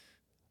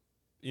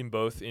in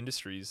both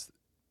industries,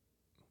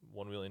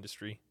 one wheel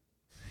industry,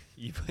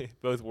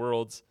 both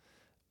worlds.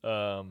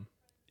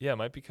 It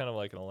might be kind of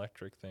like an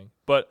electric thing,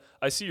 but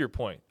I see your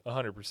point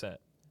 100%.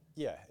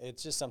 Yeah,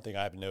 it's just something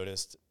I've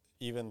noticed,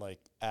 even like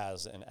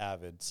as an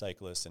avid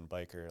cyclist and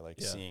biker, like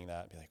seeing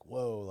that, be like,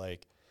 whoa,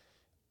 like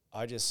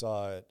I just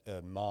saw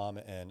a mom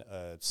and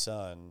a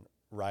son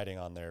riding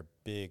on their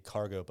big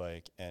cargo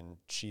bike, and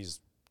she's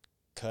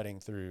cutting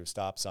through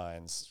stop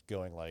signs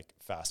going like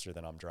faster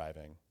than I'm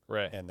driving.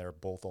 Right. And they're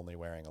both only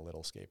wearing a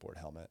little skateboard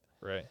helmet.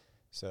 Right.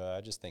 So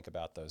I just think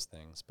about those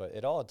things, but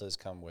it all does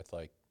come with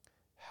like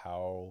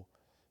how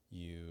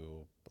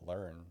you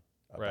learn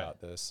about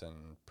this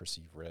and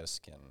perceive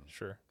risk and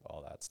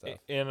all that stuff.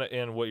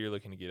 And what you're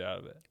looking to get out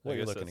of it. What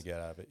you're looking to get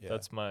out of it. Yeah.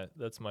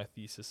 That's my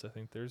thesis. I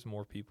think there's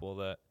more people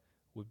that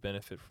would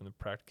benefit from the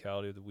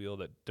practicality of the wheel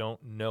that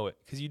don't know it,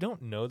 because you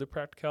don't know the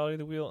practicality of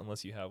the wheel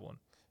unless you have one,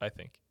 I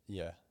think.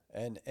 Yeah.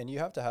 And you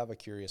have to have a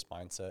curious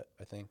mindset,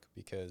 I think,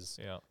 because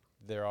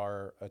there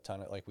are a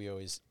ton of, like we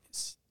always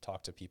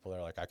talk to people that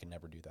are like, I can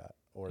never do that,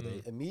 or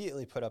they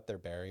immediately put up their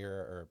barrier,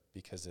 or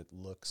because it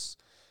looks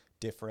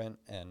different,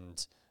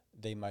 and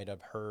they might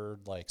have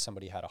heard like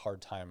somebody had a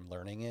hard time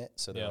learning it,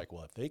 so they're like,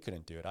 well, if they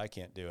couldn't do it, I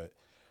can't do it.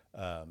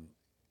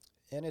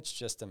 And it's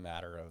just a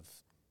matter of,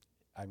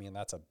 I mean,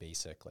 that's a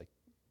basic, like,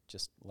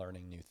 just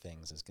learning new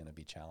things is going to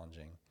be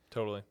challenging.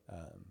 Totally.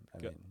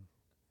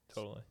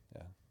 Totally.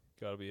 Yeah.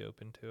 Got to be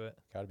open to it.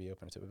 Got to be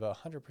open to it. But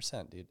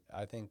 100%, dude.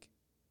 I think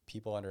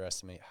people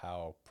underestimate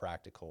how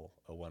practical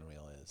a one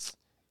wheel is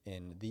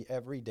in the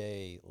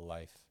everyday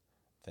life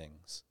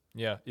things.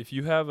 Yeah. If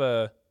you have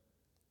an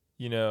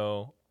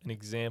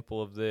example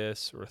of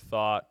this or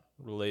thought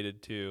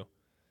related to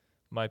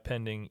my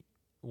pending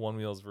one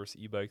wheels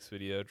versus e-bikes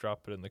video,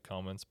 drop it in the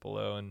comments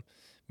below, and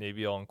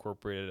maybe I'll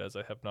incorporate it, as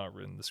I have not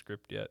written the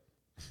script yet.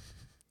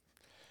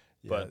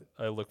 But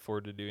I look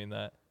forward to doing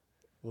that.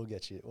 We'll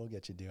get you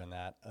doing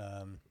that.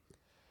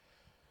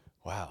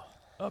 Wow.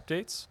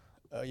 Updates?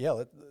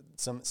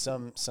 Some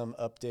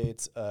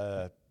updates.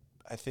 I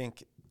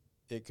think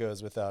it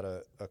goes without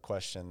a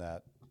question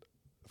that,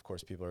 of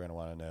course, people are going to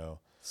want to know.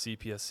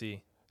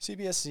 CPSC,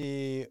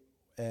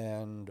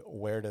 and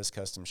where does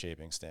custom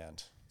shaping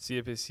stand?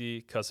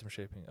 CPSC, custom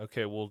shaping.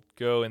 Okay, we'll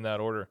go in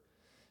that order.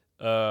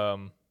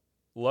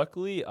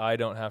 Luckily, I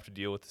don't have to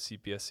deal with the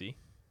CPSC.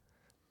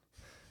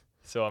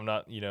 So I'm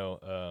not,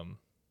 dealing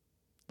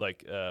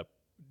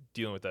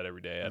with that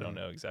every day. I don't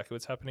know exactly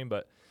what's happening,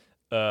 but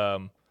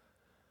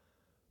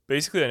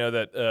basically I know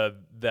that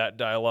that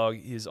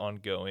dialogue is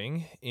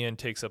ongoing and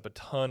takes up a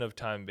ton of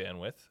time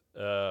bandwidth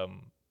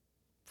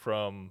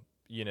from,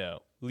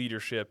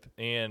 leadership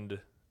and,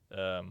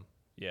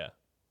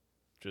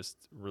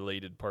 just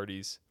related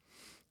parties.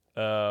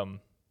 No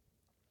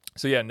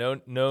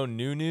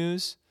new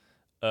news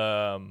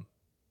on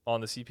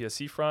the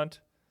CPSC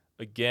front.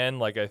 Again,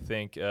 like, I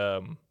think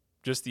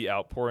just the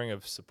outpouring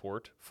of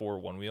support for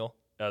one wheel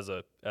as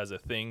a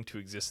thing to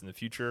exist in the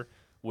future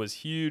was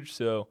huge.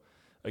 So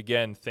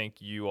again,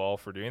 thank you all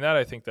for doing that.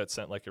 I think that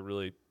sent like a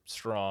really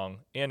strong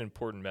and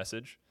important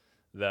message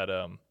that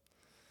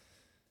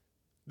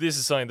this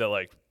is something that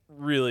like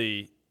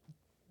really,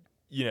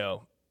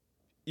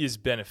 is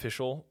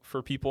beneficial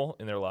for people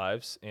in their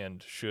lives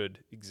and should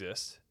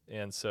exist.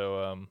 And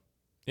so,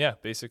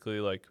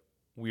 basically, like,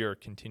 we are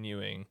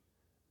continuing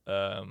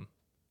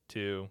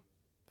to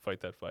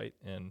fight that fight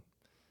and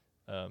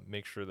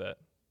make sure that,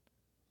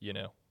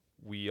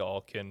 we all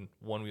can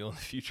one wheel in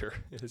the future,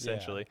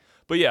 essentially. Yeah.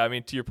 But yeah, I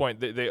mean, to your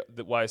point,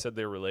 why I said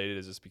they're related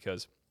is just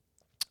because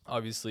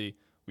obviously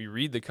we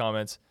read the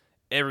comments,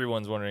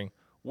 everyone's wondering,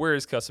 where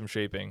is custom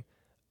shaping?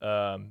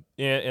 And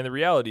the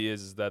reality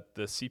is that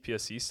the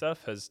CPSC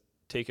stuff has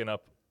taken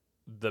up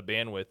the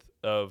bandwidth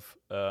of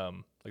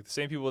like the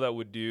same people that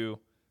would do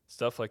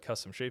stuff like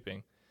custom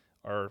shaping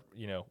are,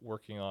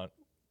 working on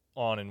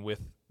and with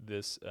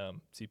this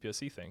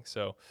CPSC thing.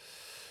 So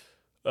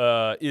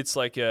it's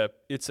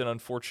an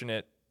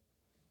unfortunate,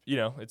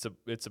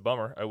 it's a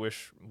bummer. I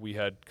wish we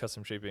had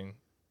custom shaping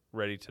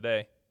ready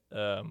today.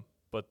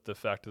 But the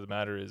fact of the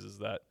matter is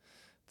that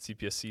the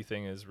CPSC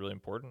thing is really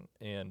important,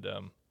 and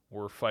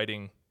we're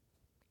fighting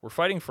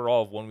for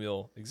all of one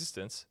wheel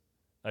existence.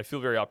 I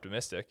feel very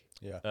optimistic.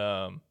 Yeah.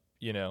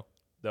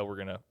 That we're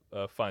gonna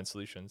find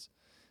solutions.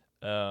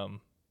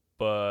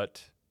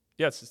 But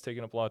yeah, it's just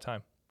taking up a lot of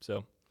time.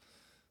 So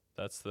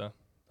that's the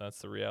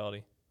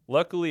reality.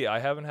 Luckily, I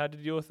haven't had to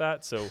deal with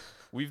that. So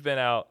we've been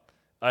out.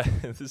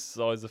 This is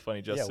always a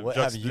funny juxtaposition. Yeah, what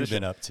have you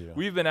been up to?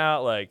 We've been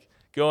out like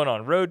going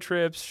on road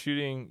trips,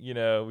 shooting.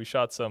 We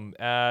shot some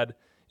ad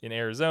in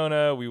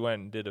Arizona. We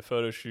went and did a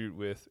photo shoot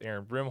with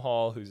Aaron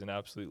Brimhall, who's an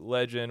absolute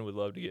legend. Would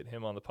love to get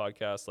him on the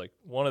podcast. Like,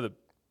 one of the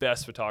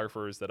best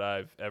photographers that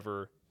I've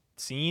ever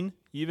seen,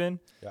 even.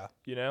 Yeah.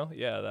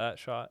 That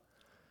shot.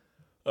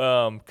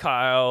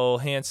 Kyle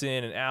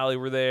Hansen and Allie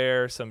were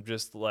there. Some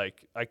just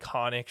like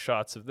iconic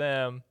shots of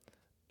them.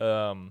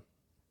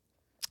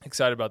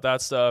 Excited about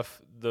that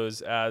stuff.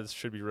 Those ads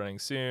should be running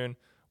soon.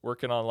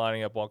 Working on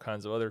lining up all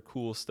kinds of other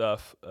cool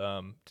stuff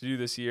to do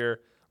this year.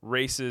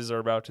 Races are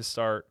about to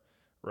start,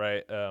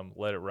 right?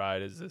 Let It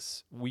Ride is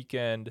this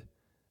weekend.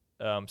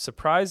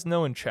 Surprised no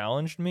one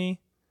challenged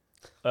me.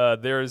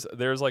 There's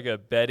like a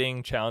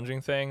betting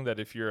challenging thing that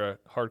if you're a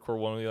hardcore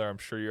one-wheeler, I'm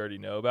sure you already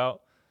know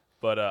about.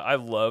 But I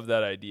love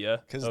that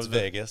idea. Because it's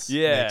Vegas.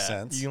 Yeah. Makes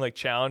sense. You can like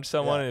challenge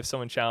someone, and if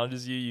someone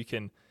challenges you, you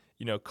can,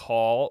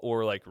 call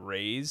or like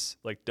raise,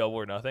 like double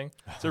or nothing.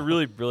 It's a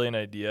really brilliant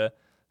idea.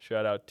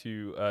 Shout out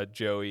to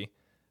Joey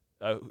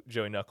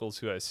Knuckles,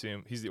 who I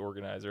assume he's the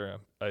organizer.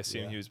 I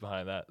assume he was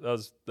behind that.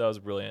 That was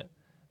brilliant.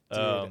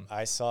 Dude,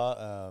 I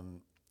saw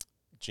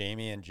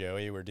Jamie and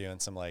Joey were doing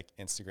some like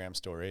Instagram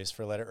stories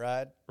for Let It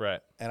Ride. Right.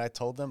 And I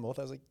told them both,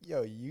 I was like,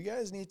 yo, you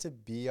guys need to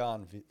be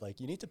on,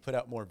 you need to put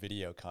out more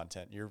video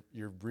content. You're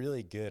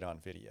really good on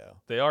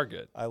video. They are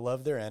good. I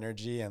love their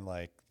energy, and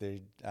like they're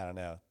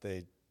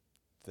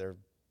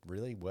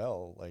really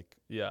well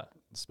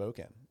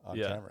spoken on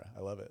camera.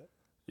 I love it.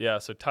 Yeah,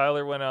 so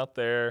Tyler went out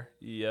there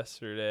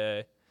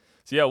yesterday.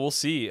 So yeah, we'll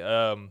see.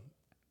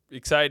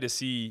 Excited to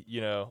see,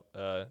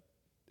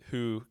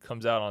 who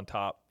comes out on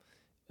top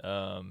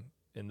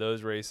in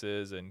those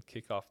races and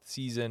kick off the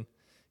season.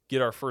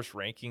 Get our first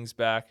rankings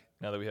back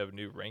now that we have a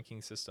new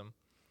ranking system.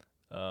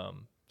 So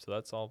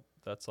that's all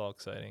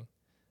exciting.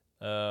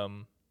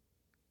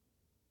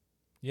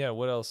 Yeah,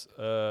 what else?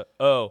 We're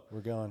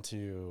going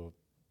to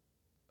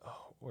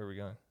where are we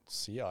going?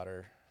 Sea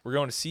Otter. We're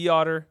going to Sea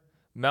Otter.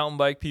 Mountain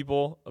bike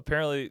people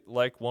apparently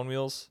like one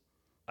wheels.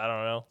 I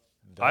don't know.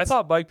 I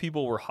thought bike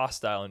people were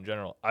hostile in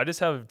general. I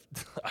guess I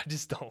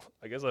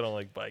don't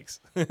like bikes.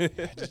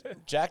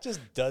 Jack just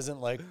doesn't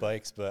like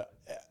bikes, but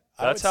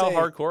that's how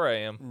hardcore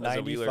I am.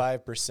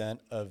 95%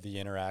 of the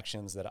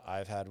interactions that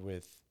I've had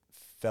with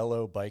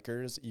fellow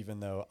bikers, even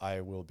though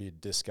I will be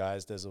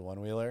disguised as a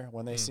one-wheeler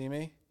when they see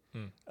me,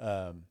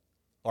 are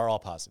all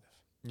positive.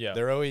 Yeah.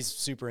 They're always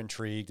super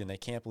intrigued, and they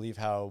can't believe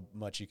how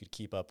much you could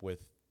keep up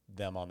with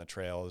them on the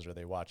trails, or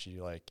they watch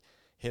you like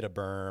hit a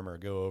berm or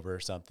go over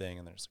something,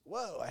 and they're just,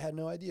 whoa, I had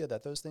no idea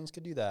that those things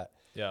could do that.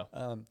 Yeah.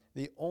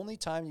 The only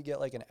time you get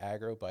like an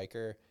aggro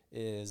biker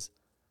is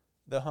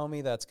the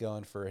homie that's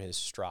going for his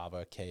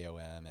Strava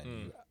KOM,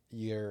 and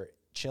you're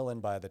chilling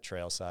by the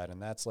trail side,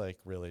 and that's like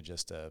really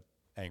just a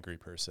angry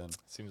person.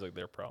 Seems like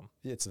their problem.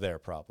 It's their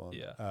problem.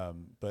 Yeah.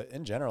 But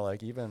in general,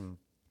 like even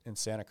in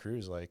Santa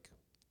Cruz, like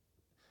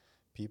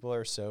people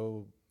are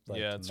so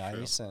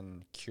nice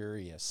and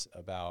curious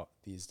about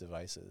these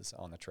devices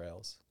on the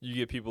trails. You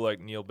get people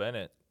like Neil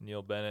Bennett.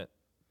 Neil Bennett,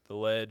 the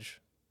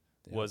Ledge,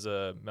 was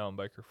a mountain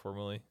biker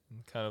formerly,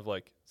 and kind of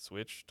like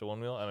switched to one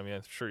wheel. I mean,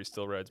 I'm sure he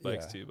still rides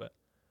bikes too, but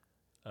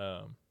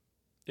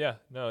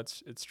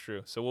it's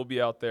true. So we'll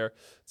be out there.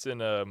 It's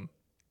in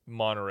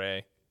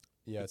Monterey.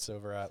 Yeah, it's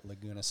over at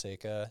Laguna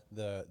Seca,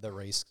 the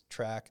race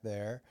track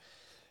there,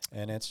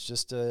 and it's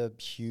just a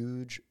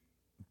huge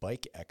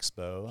bike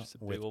expo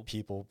with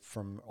people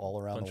from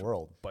all around the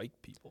world. Bike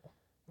people.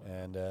 Wow.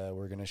 And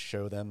we're going to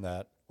show them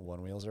that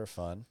one wheels are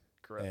fun.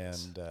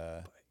 Gross. And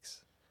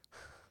bikes.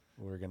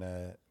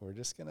 We're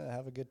just going to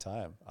have a good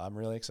time. I'm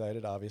really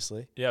excited,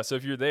 obviously. Yeah, so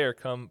if you're there,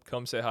 come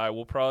say hi.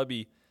 We'll probably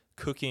be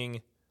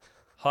cooking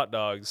hot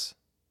dogs.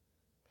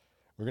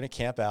 We're going to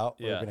camp out.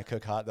 Yeah. We're going to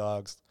cook hot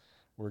dogs.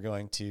 We're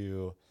going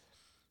to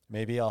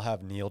maybe I'll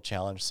have Neil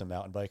challenge some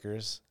mountain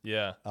bikers.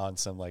 Yeah. On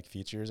some like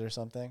features or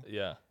something.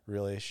 Yeah.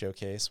 Really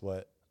showcase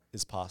what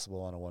is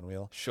possible on a one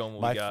wheel. Show them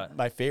what we got.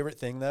 My favorite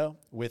thing though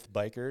with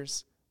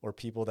bikers or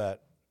people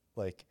that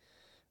like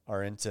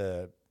are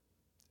into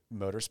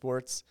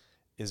motorsports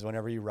is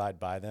whenever you ride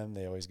by them,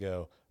 they always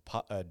go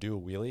do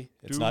a wheelie.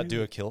 It's not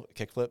do a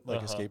kickflip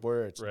like a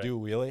skateboarder. It's do a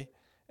wheelie.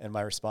 And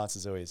my response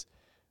is always,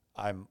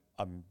 I'm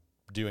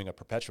doing a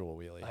perpetual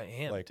wheelie. I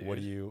am. Like, dude.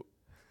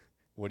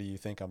 What do you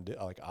think I'm doing?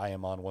 Like, I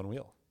am on one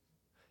wheel.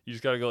 You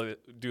just got to go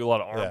do a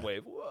lot of arm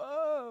wave.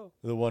 Whoa.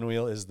 The one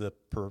wheel is the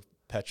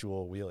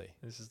perpetual wheelie.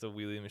 This is the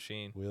wheelie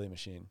machine. Wheelie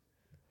machine.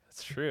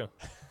 That's true.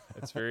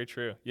 That's very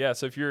true. Yeah.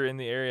 So if you're in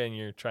the area and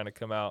you're trying to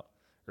come out,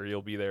 or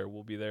you'll be there,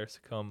 we'll be there. So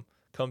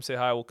come say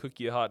hi. We'll cook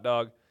you a hot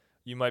dog.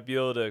 You might be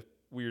able to.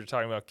 We were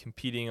talking about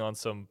competing on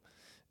some,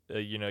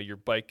 your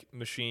bike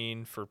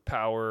machine for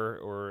power,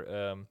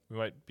 or we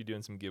might be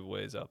doing some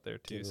giveaways out there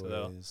too. So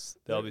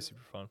that'll be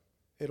super fun.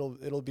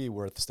 It'll be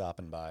worth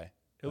stopping by.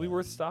 It'll be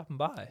worth stopping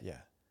by. Yeah.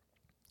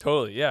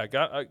 Totally. Yeah.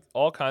 Got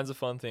all kinds of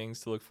fun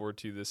things to look forward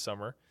to this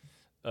summer,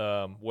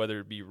 whether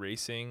it be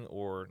racing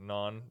or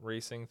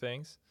non-racing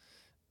things.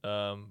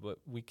 But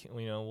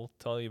we'll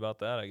tell you about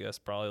that, I guess,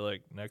 probably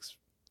like next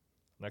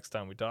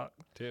time we talk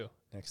too.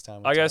 Next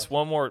time. I guess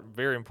one more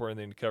very important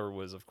thing to cover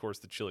was, of course,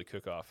 the chili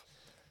cook-off.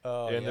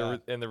 Oh,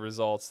 and the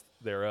results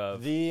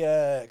thereof.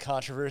 The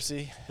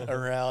controversy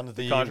around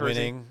the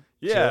winning.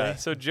 Yeah. chili.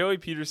 So Joey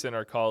Peterson,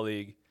 our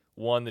colleague,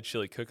 won the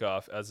chili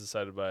cook-off as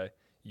decided by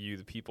you,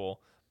 the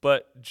people.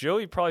 But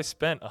Joey probably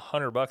spent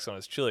 $100 on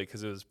his chili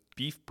because it was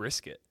beef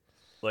brisket.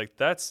 Like,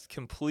 that's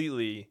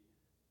completely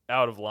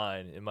out of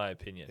line, in my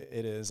opinion.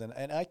 It is, and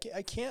I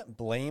can't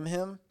blame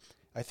him.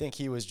 I think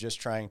he was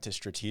just trying to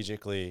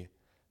strategically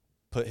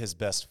put his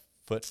best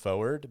foot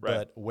forward. Right.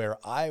 But where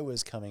I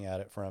was coming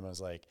at it from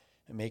was like,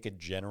 make a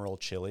general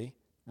chili.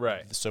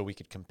 Right. So we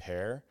could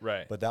compare.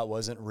 Right. But that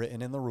wasn't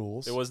written in the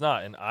rules. It was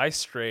not, and I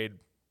strayed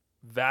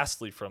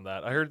vastly from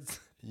that. I heard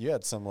you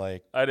had some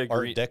like Art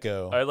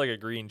Deco. I had like a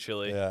green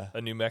chili, yeah.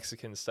 A New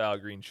Mexican style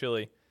green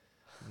chili,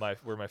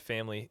 where my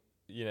family,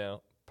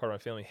 part of my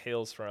family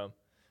hails from.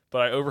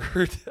 But I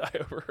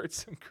overheard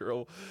some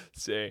girl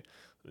say,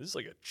 "This is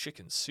like a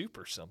chicken soup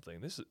or something."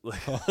 This is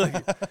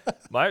like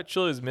my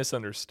chili is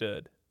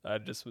misunderstood. I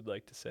just would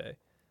like to say.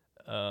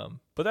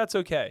 But that's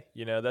okay.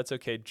 That's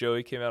okay.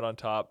 Joey came out on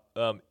top.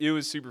 It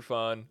was super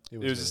fun. It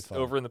was just fun.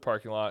 Over in the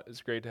parking lot.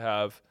 It's great to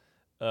have,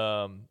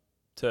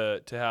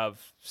 to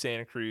have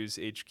Santa Cruz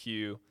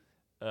HQ,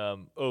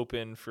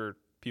 open for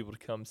people to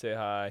come say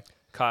hi.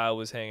 Kyle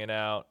was hanging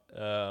out.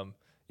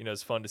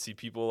 It's fun to see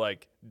people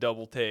like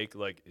double take,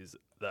 like,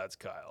 that's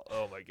Kyle.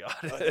 Oh my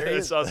God.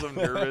 I saw some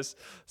nervous,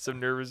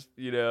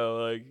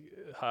 like,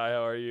 hi,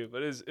 how are you?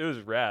 But it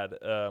was rad.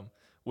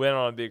 Went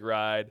on a big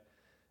ride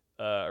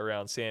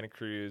around Santa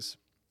Cruz,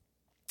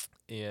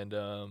 and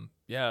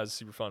Yeah, it was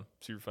super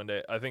fun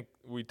day. I think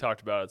we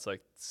talked about it's like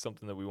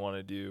something that we want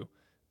to do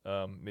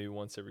maybe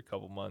once every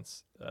couple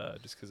months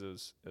just because it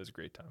was a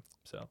great time.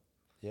 So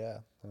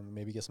yeah,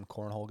 maybe get some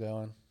cornhole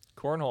going.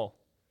 Cornhole.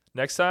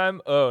 Next time.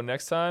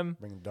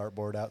 Bring a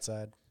dartboard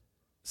outside.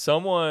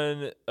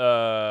 Someone,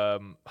 I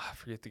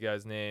forget the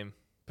guy's name,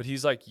 but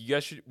he's like,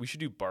 we should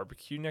do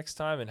barbecue next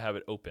time and have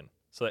it open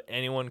so that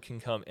anyone can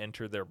come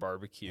enter their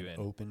barbecue in.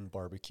 Open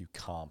barbecue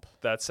comp.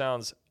 That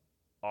sounds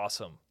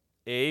awesome.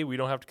 A, we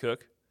don't have to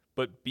cook,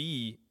 but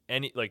B,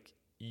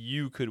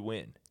 you could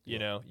win. You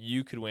know,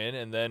 you could win,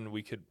 and then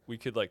we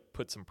could like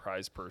put some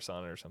prize purse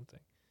on it or something.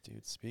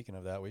 Dude, speaking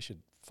of that, we should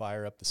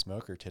fire up the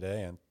smoker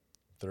today and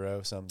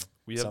throw some.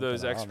 We have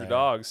those extra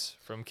dogs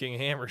from King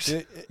Hammers.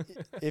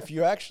 If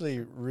you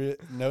actually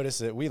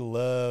notice it, we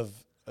love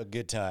a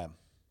good time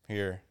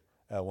here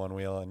at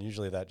Onewheel, and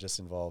usually that just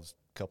involves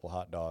a couple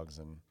hot dogs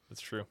and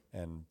that's true,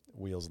 and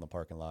wheels in the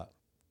parking lot.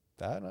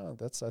 I don't know.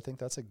 I think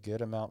that's a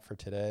good amount for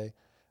today.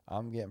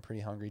 I'm getting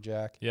pretty hungry,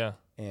 Jack. Yeah.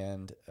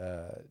 And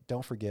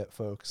don't forget,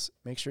 folks,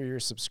 make sure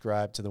you're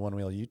subscribed to the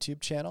Onewheel YouTube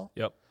channel.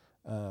 Yep.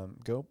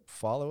 Go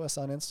follow us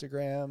on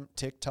Instagram,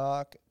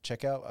 TikTok.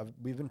 Check out.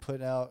 We've been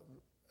putting out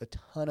a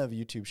ton of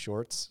YouTube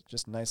shorts,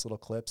 just nice little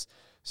clips,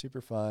 super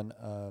fun,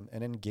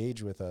 and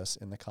engage with us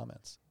in the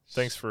comments.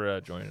 Thanks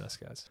for joining us,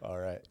 guys. All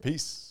right.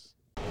 Peace.